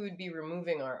 because then we would be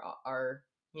removing our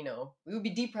we would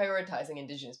be deprioritizing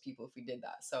Indigenous people if we did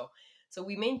that. So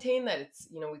we maintain that it's,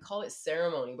 we call it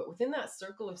ceremony, but within that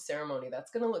circle of ceremony,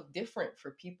 that's going to look different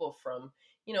for people from,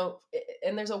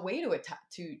 and there's a way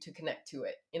to connect to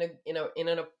it in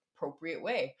an appropriate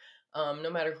way,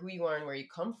 no matter who you are and where you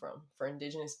come from. For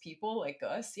Indigenous people like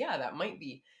us, that might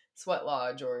be sweat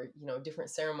lodge or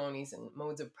different ceremonies and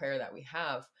modes of prayer that we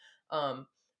have.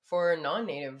 For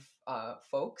non-native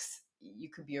folks, you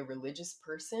could be a religious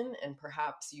person, and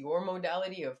perhaps your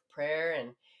modality of prayer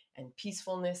and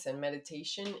peacefulness and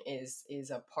meditation is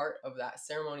a part of that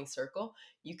ceremony circle.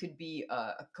 You could be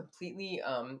a completely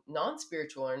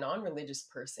non-spiritual or non-religious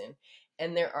person,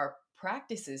 and there are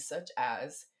practices such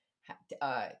as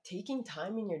taking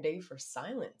time in your day for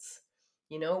silence.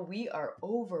 We are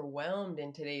overwhelmed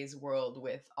in today's world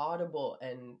with audible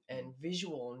and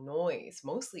visual noise,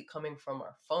 mostly coming from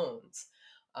our phones.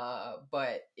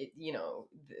 But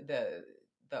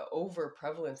the over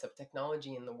prevalence of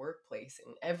technology in the workplace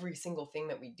and every single thing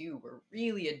that we do, we're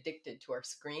really addicted to our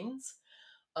screens.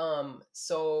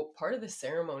 So part of the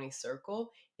ceremony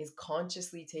circle is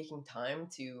consciously taking time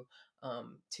to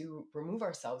remove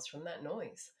ourselves from that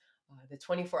noise. The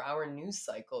 24-hour news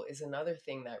cycle is another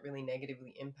thing that really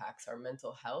negatively impacts our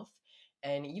mental health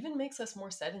and even makes us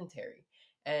more sedentary.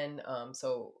 And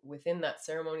so within that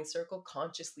ceremony circle,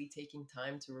 consciously taking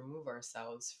time to remove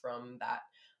ourselves from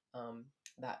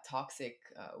that toxic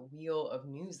wheel of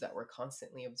news that we're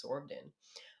constantly absorbed in.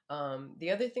 The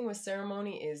other thing with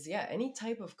ceremony is, any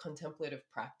type of contemplative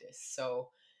practice.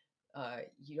 So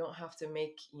you don't have to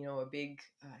make, a big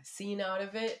scene out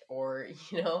of it, or,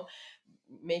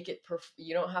 make it,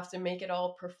 you don't have to make it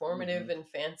all performative and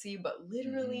fancy, but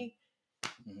literally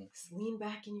just lean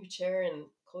back in your chair and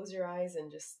close your eyes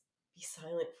and just be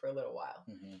silent for a little while.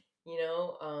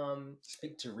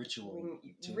 Speak to ritual.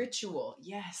 Ritual.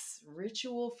 Yes.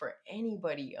 Ritual for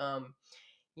anybody.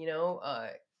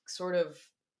 Sort of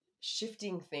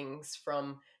shifting things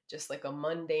from just like a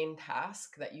mundane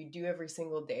task that you do every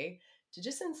single day to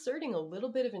just inserting a little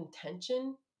bit of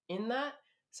intention in that.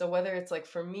 So whether it's like,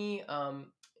 for me,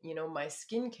 my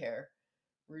skincare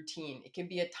routine, it could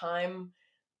be a time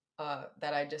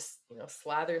that I just,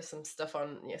 slather some stuff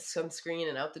on sunscreen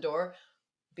and out the door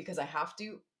because I have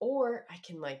to, or I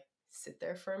can like sit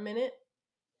there for a minute,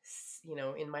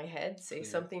 in my head, say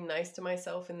something nice to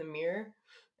myself in the mirror,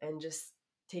 and just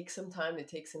take some time to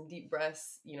take some deep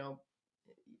breaths,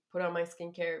 put on my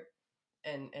skincare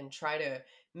and try to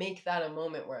make that a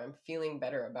moment where I'm feeling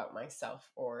better about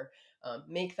myself, or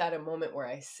make that a moment where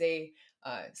I say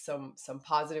some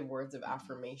positive words of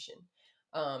affirmation.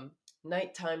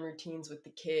 Nighttime routines with the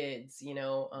kids,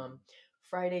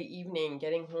 Friday evening,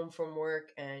 getting home from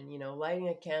work and, lighting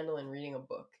a candle and reading a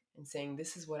book and saying,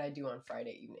 this is what I do on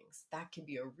Friday evenings. That can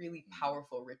be a really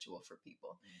powerful ritual for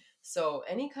people. So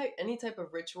any type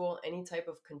of ritual, any type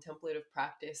of contemplative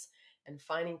practice, and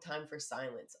finding time for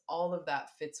silence, all of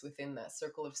that fits within that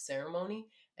circle of ceremony.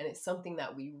 And it's something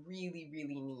that we really,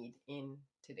 really need in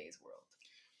today's world.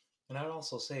 And I'd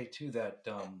also say too that,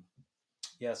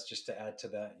 Yes, just to add to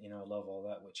that, you know, I love all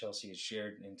that what Chelsey has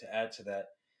shared, and to add to that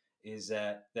is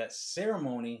that that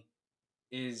ceremony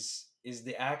is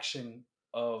the action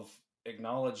of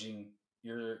acknowledging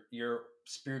your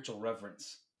spiritual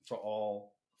reverence for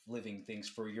all living things,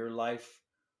 for your life,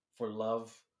 for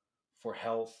love, for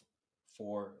health,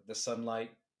 for the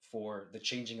sunlight, for the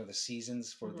changing of the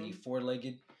seasons, for the Mm-hmm.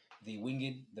 four-legged, the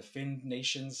winged, the finned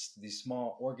nations, the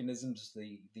small organisms,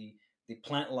 the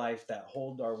plant life that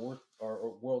hold our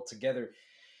world together.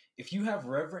 If you have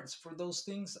reverence for those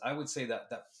things, I would say that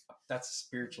that's a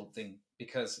spiritual thing,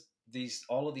 because these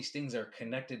all of these things are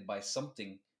connected by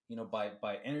something, you know,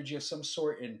 by energy of some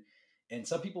sort. And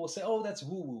some people will say, oh, that's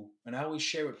woo woo, and I always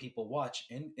share with people, watch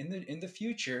in the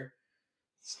future,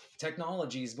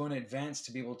 technology is going to advance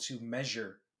to be able to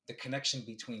measure the connection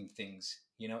between things.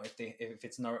 You know, if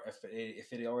it's not,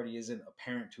 if it already isn't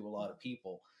apparent to a lot of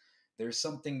people, there's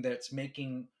something that's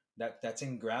making that's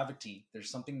in gravity. There's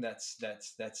something that's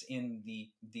in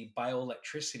the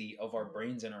bioelectricity of our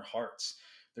brains and our hearts.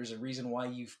 There's a reason why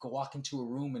you go walk into a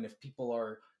room, and if people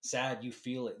are sad, you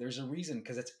feel it. There's a reason,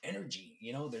 because it's energy.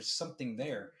 You know, there's something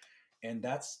there. And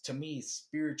that's, to me,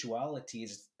 spirituality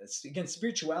is, again,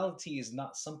 spirituality is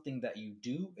not something that you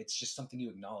do. It's just something you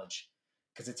acknowledge,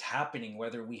 because it's happening,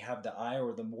 whether we have the eye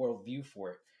or the moral view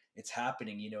for it. It's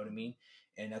happening. You know what I mean?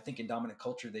 And I think in dominant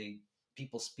culture,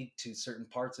 people speak to certain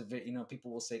parts of it. You know,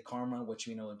 people will say karma, which,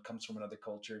 you know, it comes from another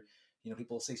culture. You know,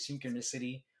 people will say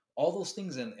synchronicity. All those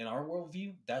things in our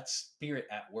worldview, that's spirit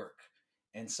at work.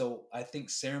 And so I think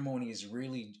ceremony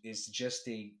is just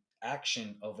a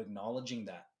action of acknowledging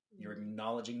that. You're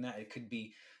acknowledging that. It could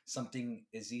be something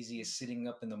as easy as sitting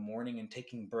up in the morning and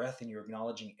taking breath, and you're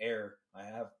acknowledging air.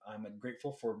 I'm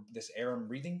grateful for this air I'm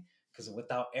breathing, because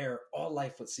without air, all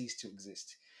life would cease to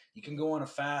exist. You can go on a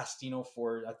fast, you know,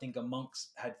 for, I think a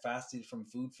monks had fasted from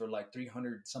food for like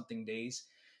 300 something days.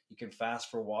 You can fast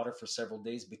for water for several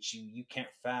days, but you can't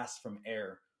fast from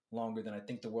air longer than, I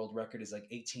think the world record is like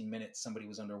 18 minutes. Somebody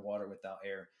was underwater without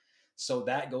air. So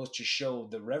that goes to show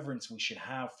the reverence we should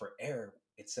have for air.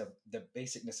 It's the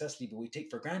basic necessity, but we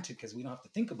take for granted because we don't have to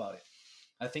think about it.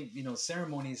 I think, you know,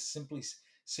 ceremony is simply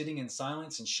sitting in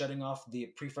silence and shutting off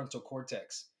the prefrontal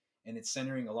cortex, and it's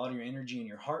centering a lot of your energy in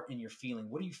your heart and your feeling.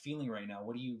 What are you feeling right now?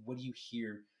 What do you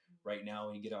hear right now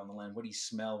when you get out on the land? What do you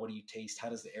smell? What do you taste? How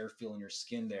does the air feel in your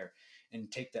skin there?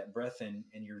 And take that breath in,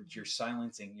 and you're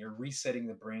silencing, you're resetting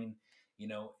the brain, you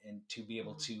know, and to be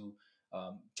able to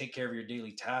take care of your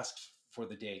daily tasks for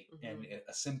the day. And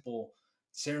a simple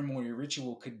ceremony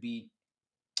ritual could be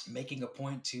making a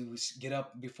point to get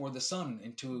up before the sun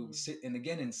and to sit and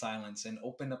again in silence and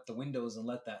open up the windows and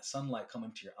let that sunlight come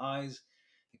into your eyes.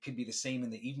 It could be the same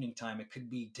in the evening time. It could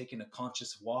be taking a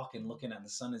conscious walk and looking at the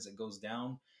sun as it goes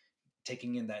down,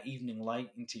 taking in that evening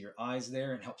light into your eyes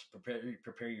there, and helps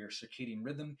prepare your circadian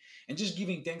rhythm, and just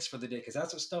giving thanks for the day, because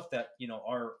that's the stuff that, you know,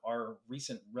 our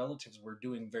recent relatives were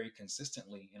doing very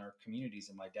consistently in our communities,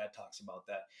 and my dad talks about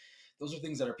that. Those are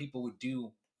things that our people would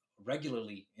do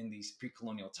regularly in these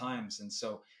pre-colonial times. And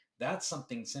so that's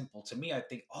something simple. To me, I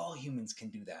think all humans can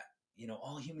do that. You know,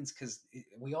 all humans, because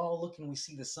we all look and we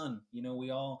see the sun. You know, we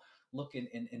all look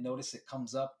and notice it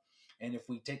comes up. And if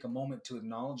we take a moment to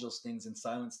acknowledge those things and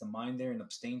silence the mind there, and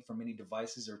abstain from any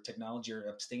devices or technology, or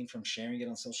abstain from sharing it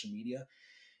on social media,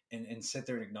 and sit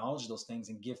there and acknowledge those things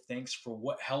and give thanks for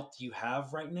what health you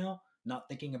have right now, not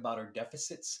thinking about our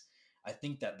deficits. I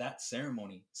think that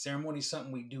ceremony is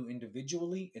something we do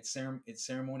individually.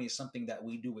 Ceremony is something that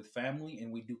we do with family,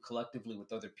 and we do collectively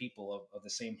with other people of the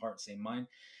same heart, same mind.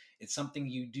 It's something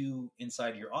you do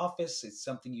inside your office. It's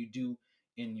something you do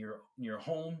in your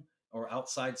home or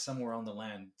outside somewhere on the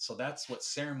land. So that's what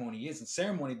ceremony is. And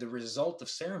ceremony, the result of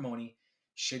ceremony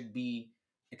should be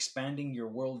expanding your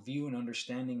worldview and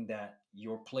understanding that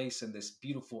your place in this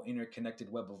beautiful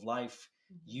interconnected web of life,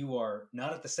 you are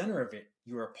not at the center of it.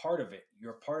 You're a part of it.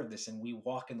 You're a part of this, and we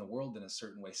walk in the world in a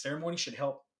certain way. Ceremony should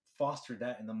help foster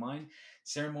that in the mind.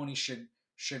 Ceremony should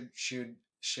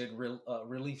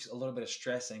release a little bit of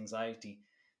stress, anxiety.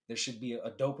 There should be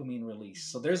a dopamine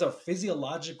release. So there's a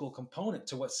physiological component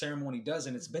to what ceremony does,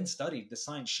 and it's been studied. The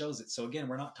science shows it. So again,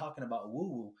 we're not talking about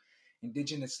woo-woo.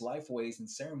 Indigenous life ways and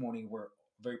ceremony were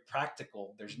very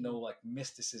practical. There's no like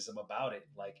mysticism about it.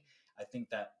 Like, I think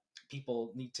that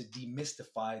people need to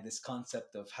demystify this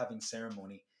concept of having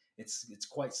ceremony. It's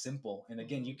quite simple. And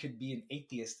again, you could be an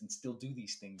atheist and still do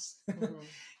these things.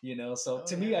 You know, so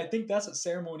to me, I think that's what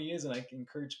ceremony is. And I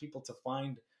encourage people to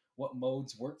find what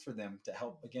modes work for them to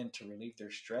help, again, to relieve their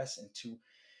stress, and to,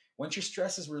 once your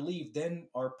stress is relieved, then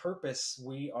our purpose,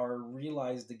 we are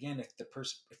realized again. If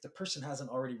the person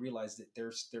hasn't already realized it,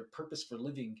 their purpose for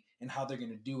living and how they're going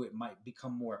to do it might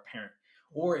become more apparent.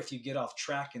 Or if you get off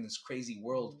track in this crazy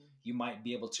world, you might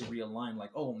be able to realign, like,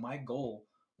 oh, my goal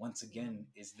once again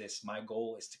is this. My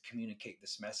goal is to communicate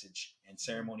this message, and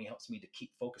ceremony helps me to keep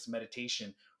focus.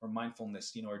 Meditation or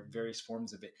mindfulness, or various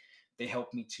forms of it, they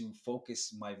help me to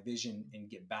focus my vision and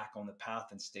get back on the path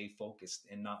and stay focused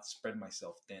and not spread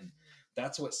myself thin.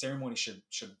 That's what ceremony should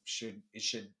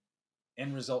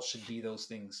end result should be, those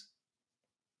things.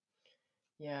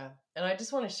 Yeah. And I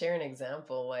just want to share an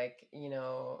example. Like,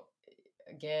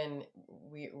 again,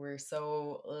 we're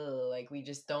so like, we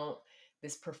just don't,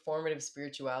 this performative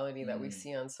spirituality that we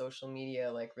see on social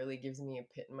media, like, really gives me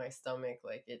a pit in my stomach.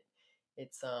 Like,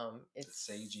 it's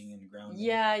saging and grounding.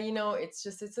 Yeah,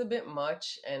 it's a bit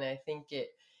much, and I think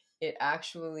it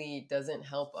actually doesn't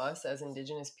help us as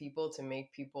Indigenous people to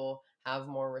make people have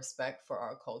more respect for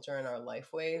our culture and our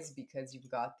life ways, because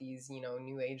you've got these,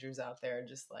 new agers out there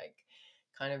just like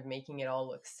kind of making it all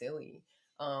look silly.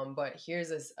 But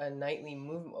here's a nightly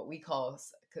movement, what we call,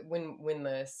 when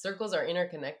the circles are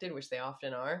interconnected, which they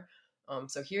often are.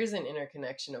 So here's an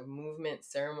interconnection of movement,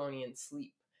 ceremony, and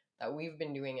sleep that we've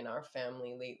been doing in our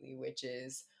family lately, which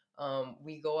is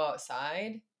we go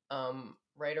outside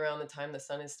right around the time the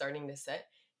sun is starting to set,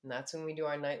 and that's when we do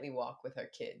our nightly walk with our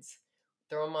kids.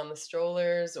 Throw them on the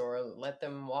strollers or let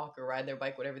them walk or ride their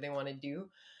bike, whatever they want to do.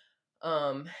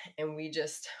 And we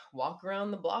just walk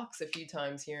around the blocks a few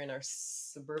times here in our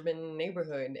suburban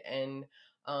neighborhood, and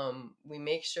we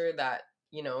make sure that,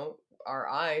 our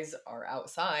eyes are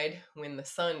outside when the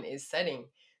sun is setting,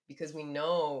 because we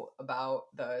know about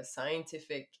the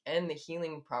scientific and the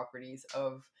healing properties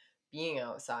of being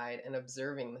outside and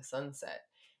observing the sunset.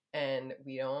 And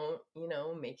we don't,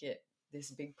 make it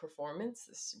this big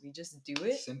performance. We just do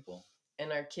it. Simple.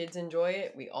 And our kids enjoy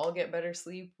it. We all get better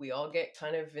sleep. We all get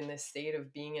kind of in this state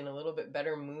of being in a little bit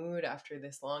better mood after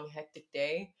this long, hectic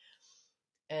day.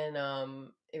 And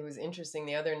it was interesting.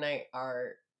 The other night,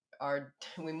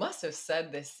 we must have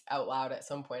said this out loud at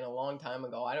some point a long time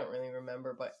ago. I don't really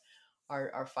remember, but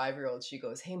our 5-year-old, she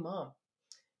goes, "Hey, Mom,"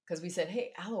 because we said,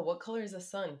 "Hey, Aloe, what color is the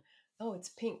sun?" "Oh, it's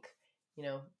pink,"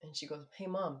 and she goes, "Hey,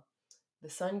 Mom, the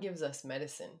sun gives us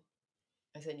medicine."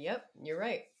 I said, "Yep, you're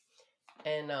right."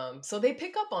 And so they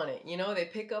pick up on it, they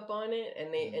pick up on it,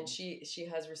 and and she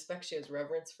has respect, she has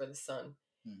reverence for the sun.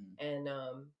 And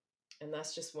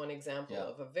that's just one example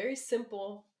of a very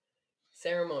simple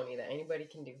ceremony that anybody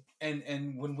can do.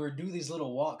 And when we do these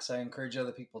little walks, I encourage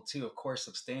other people too, of course,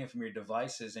 abstain from your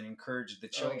devices, and encourage the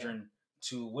children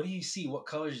to, what do you see? What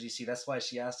colors do you see? That's why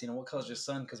she asked, what colors is your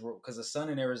sun? Because the sun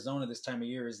in Arizona this time of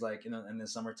year is like, in the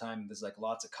summertime, there's like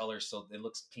lots of colors. So it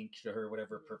looks pink to her,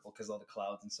 whatever, purple, because all the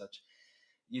clouds and such.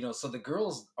 So the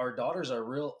girls, our daughters, are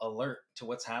real alert to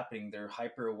what's happening. They're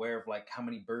hyper aware of like how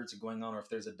many birds are going on, or if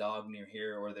there's a dog near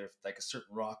here, or there's like a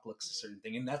certain rock looks a certain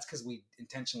thing. And that's because we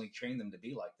intentionally train them to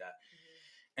be like that.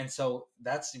 And so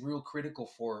that's real critical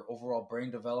for overall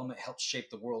brain development, helps shape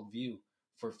the worldview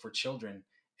for children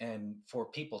and for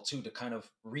people too, to kind of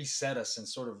reset us and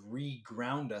sort of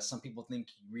re-ground us. Some people think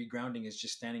re-grounding is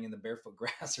just standing in the barefoot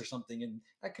grass or something, and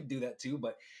I could do that too,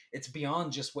 but it's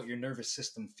beyond just what your nervous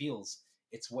system feels.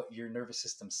 It's what your nervous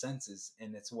system senses,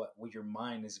 and it's what your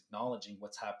mind is acknowledging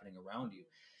what's happening around you.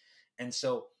 And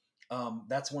so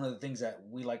that's one of the things that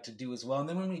we like to do as well. And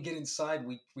then when we get inside,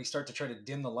 we start to try to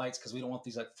dim the lights, because we don't want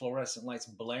these like fluorescent lights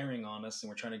blaring on us, and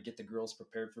we're trying to get the girls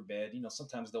prepared for bed.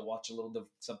 Sometimes they'll watch a little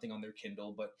something on their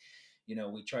Kindle, but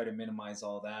we try to minimize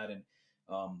all that.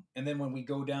 And then when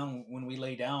we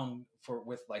lay down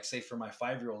with like, say for my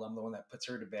 5-year-old, I'm the one that puts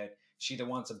her to bed. She either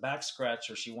wants a back scratch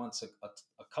or she wants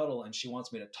a cuddle, and she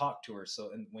wants me to talk to her.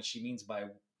 So, and what she means by,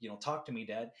 talk to me,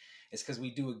 Dad, is because we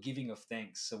do a giving of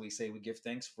thanks. So we say we give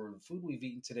thanks for the food we've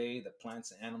eaten today, the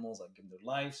plants and animals that give their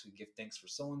lives. We give thanks for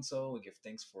so-and-so. We give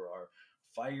thanks for our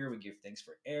fire. We give thanks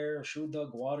for air,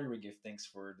 shudug, water. We give thanks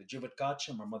for the Jivat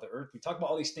Kacham, our Mother Earth. We talk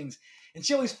about all these things, and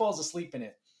she always falls asleep in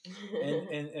it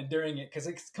and during it, because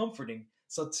it's comforting.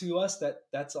 So to us,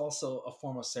 that's also a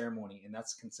form of ceremony, and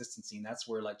that's consistency. And that's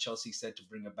where, like Chelsey said, to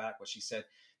bring it back, what she said,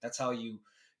 that's how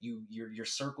your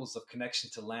circles of connection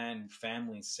to land,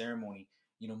 family, and ceremony,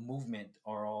 movement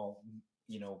are all,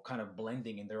 kind of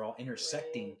blending, and they're all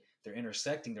intersecting. Right. They're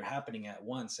intersecting, they're happening at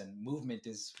once. And movement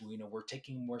is, we're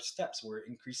taking more steps. We're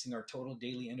increasing our total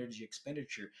daily energy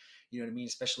expenditure. You know what I mean?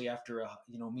 Especially after a,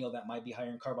 meal that might be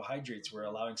higher in carbohydrates, we're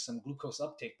allowing some glucose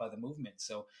uptake by the movement.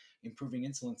 So, improving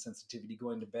insulin sensitivity,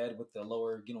 going to bed with the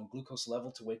lower, glucose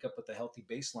level to wake up with a healthy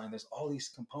baseline. There's all these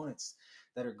components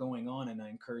that are going on. And I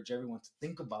encourage everyone to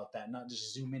think about that, not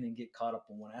just zoom in and get caught up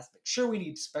in one aspect. Sure, we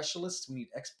need specialists, we need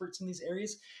experts in these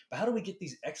areas, but how do we get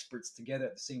these experts together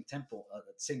at the same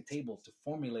table to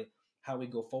formulate how we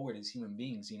go forward as human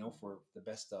beings, for the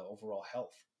best overall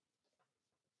health?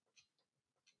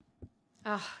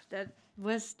 Oh, that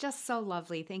was just so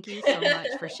lovely. Thank you so much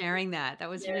for sharing that. That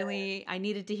was really, I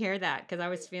needed to hear that because I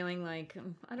was feeling like,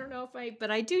 I don't know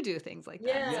but I do things like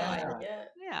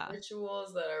that. Yeah.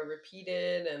 Rituals that are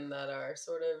repeated and that are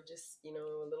sort of just, a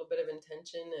little bit of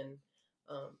intention,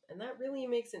 and that really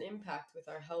makes an impact with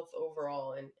our health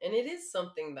overall. And it is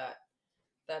something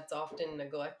that's often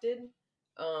neglected.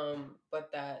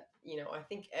 But that, I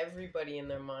think everybody in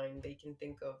their mind, they can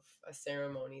think of a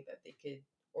ceremony that they could,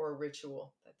 or a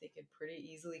ritual that they could pretty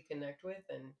easily connect with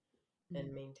and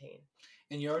maintain.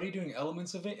 And you're already doing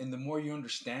elements of it. And the more you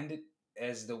understand it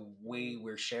as the way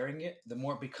we're sharing it, the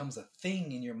more it becomes a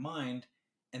thing in your mind.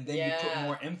 And then you put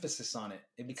more emphasis on it.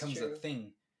 It becomes a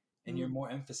thing. And you're more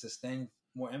emphasis.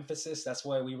 That's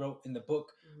why we wrote in the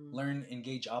book, learn,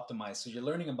 engage, optimize. So you're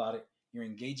learning about it, you're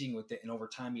engaging with it, and over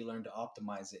time you learn to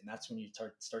optimize it. And that's when you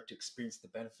start to experience the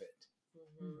benefit.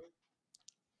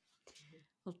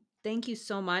 Well, thank you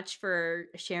so much for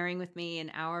sharing with me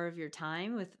an hour of your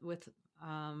time with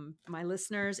my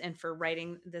listeners, and for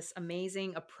writing this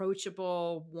amazing,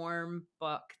 approachable, warm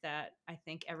book that I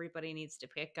think everybody needs to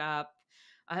pick up,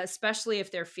 especially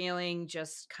if they're feeling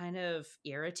just kind of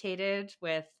irritated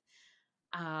with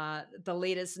the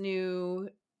latest new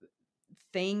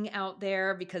thing out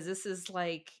there, because this is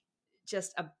like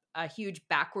just a huge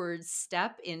backwards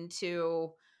step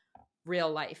into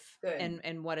real life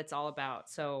and what it's all about.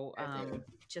 So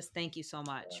just thank you so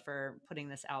much for putting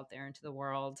this out there into the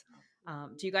world.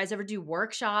 Do you guys ever do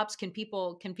workshops? Can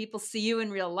people see you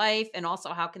in real life? And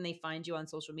also, how can they find you on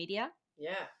social media?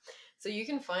 Yeah. So you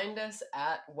can find us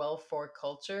at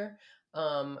Well4Culture,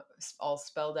 all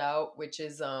spelled out, which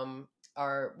is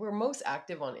we're most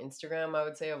active on Instagram, I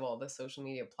would say, of all the social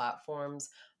media platforms.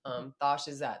 Thosh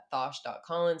is at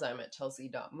thosh.collins. I'm at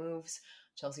chelsey.moves,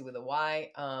 Chelsey with a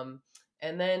Y.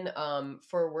 And then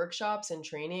for workshops and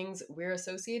trainings, we're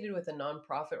associated with a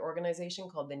nonprofit organization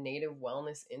called the Native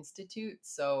Wellness Institute.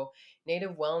 So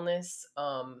Native Wellness,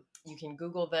 you can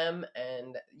Google them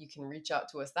and you can reach out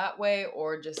to us that way,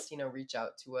 or just, reach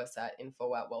out to us at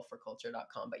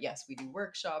info@wellforculture.com. But yes, we do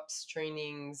workshops,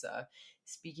 trainings,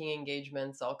 speaking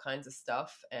engagements, all kinds of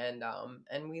stuff. And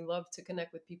we love to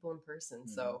connect with people in person.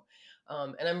 So,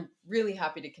 and I'm really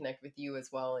happy to connect with you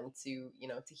as well. And to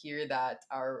hear that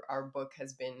our book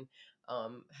has been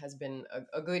a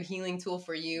good healing tool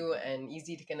for you and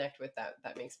easy to connect with.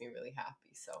 That makes me really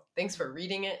happy. So thanks for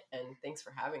reading it, and thanks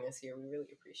for having us here. We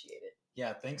really appreciate it.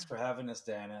 Yeah, thanks for having us,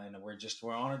 Diana. And we're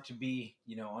honored to be,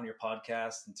 on your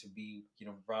podcast, and to be,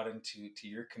 brought into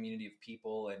your community of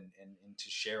people, and to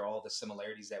share all the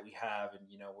similarities that we have. And,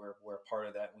 we're a part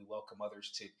of that. We welcome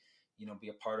others to, be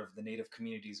a part of the Native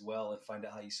community as well, and find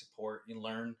out how you support and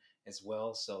learn as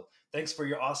well. So thanks for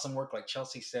your awesome work. Like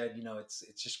Chelsey said, it's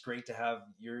just great to have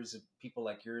yours, and people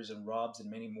like yours and Rob's and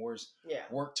many more's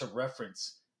work to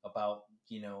reference about,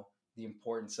 the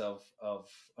importance of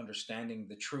understanding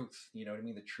the truth,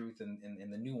 the truth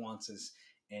and the nuances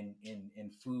in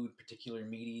food, particularly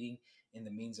meat eating, and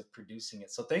the means of producing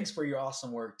it. So thanks for your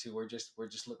awesome work too. We're just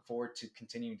look forward to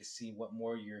continuing to see what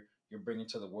more you're bringing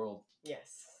to the world.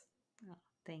 Yes. Oh,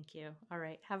 thank you. All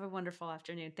right. Have a wonderful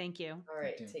afternoon. Thank you. All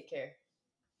right. Take care.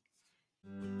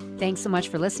 Thanks so much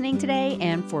for listening today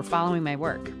and for following my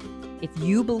work. If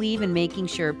you believe in making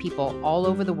sure people all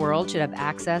over the world should have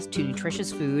access to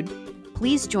nutritious food,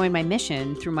 please join my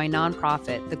mission through my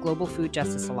nonprofit, the Global Food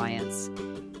Justice Alliance.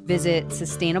 Visit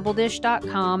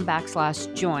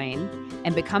sustainabledish.com/join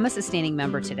and become a sustaining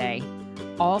member today.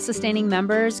 All sustaining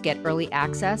members get early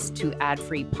access to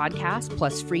ad-free podcasts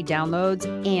plus free downloads,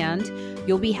 and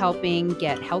you'll be helping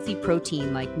get healthy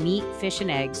protein like meat, fish,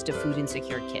 and eggs to food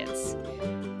insecure kids.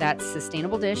 That's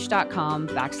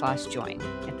sustainabledish.com/join.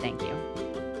 And thank you.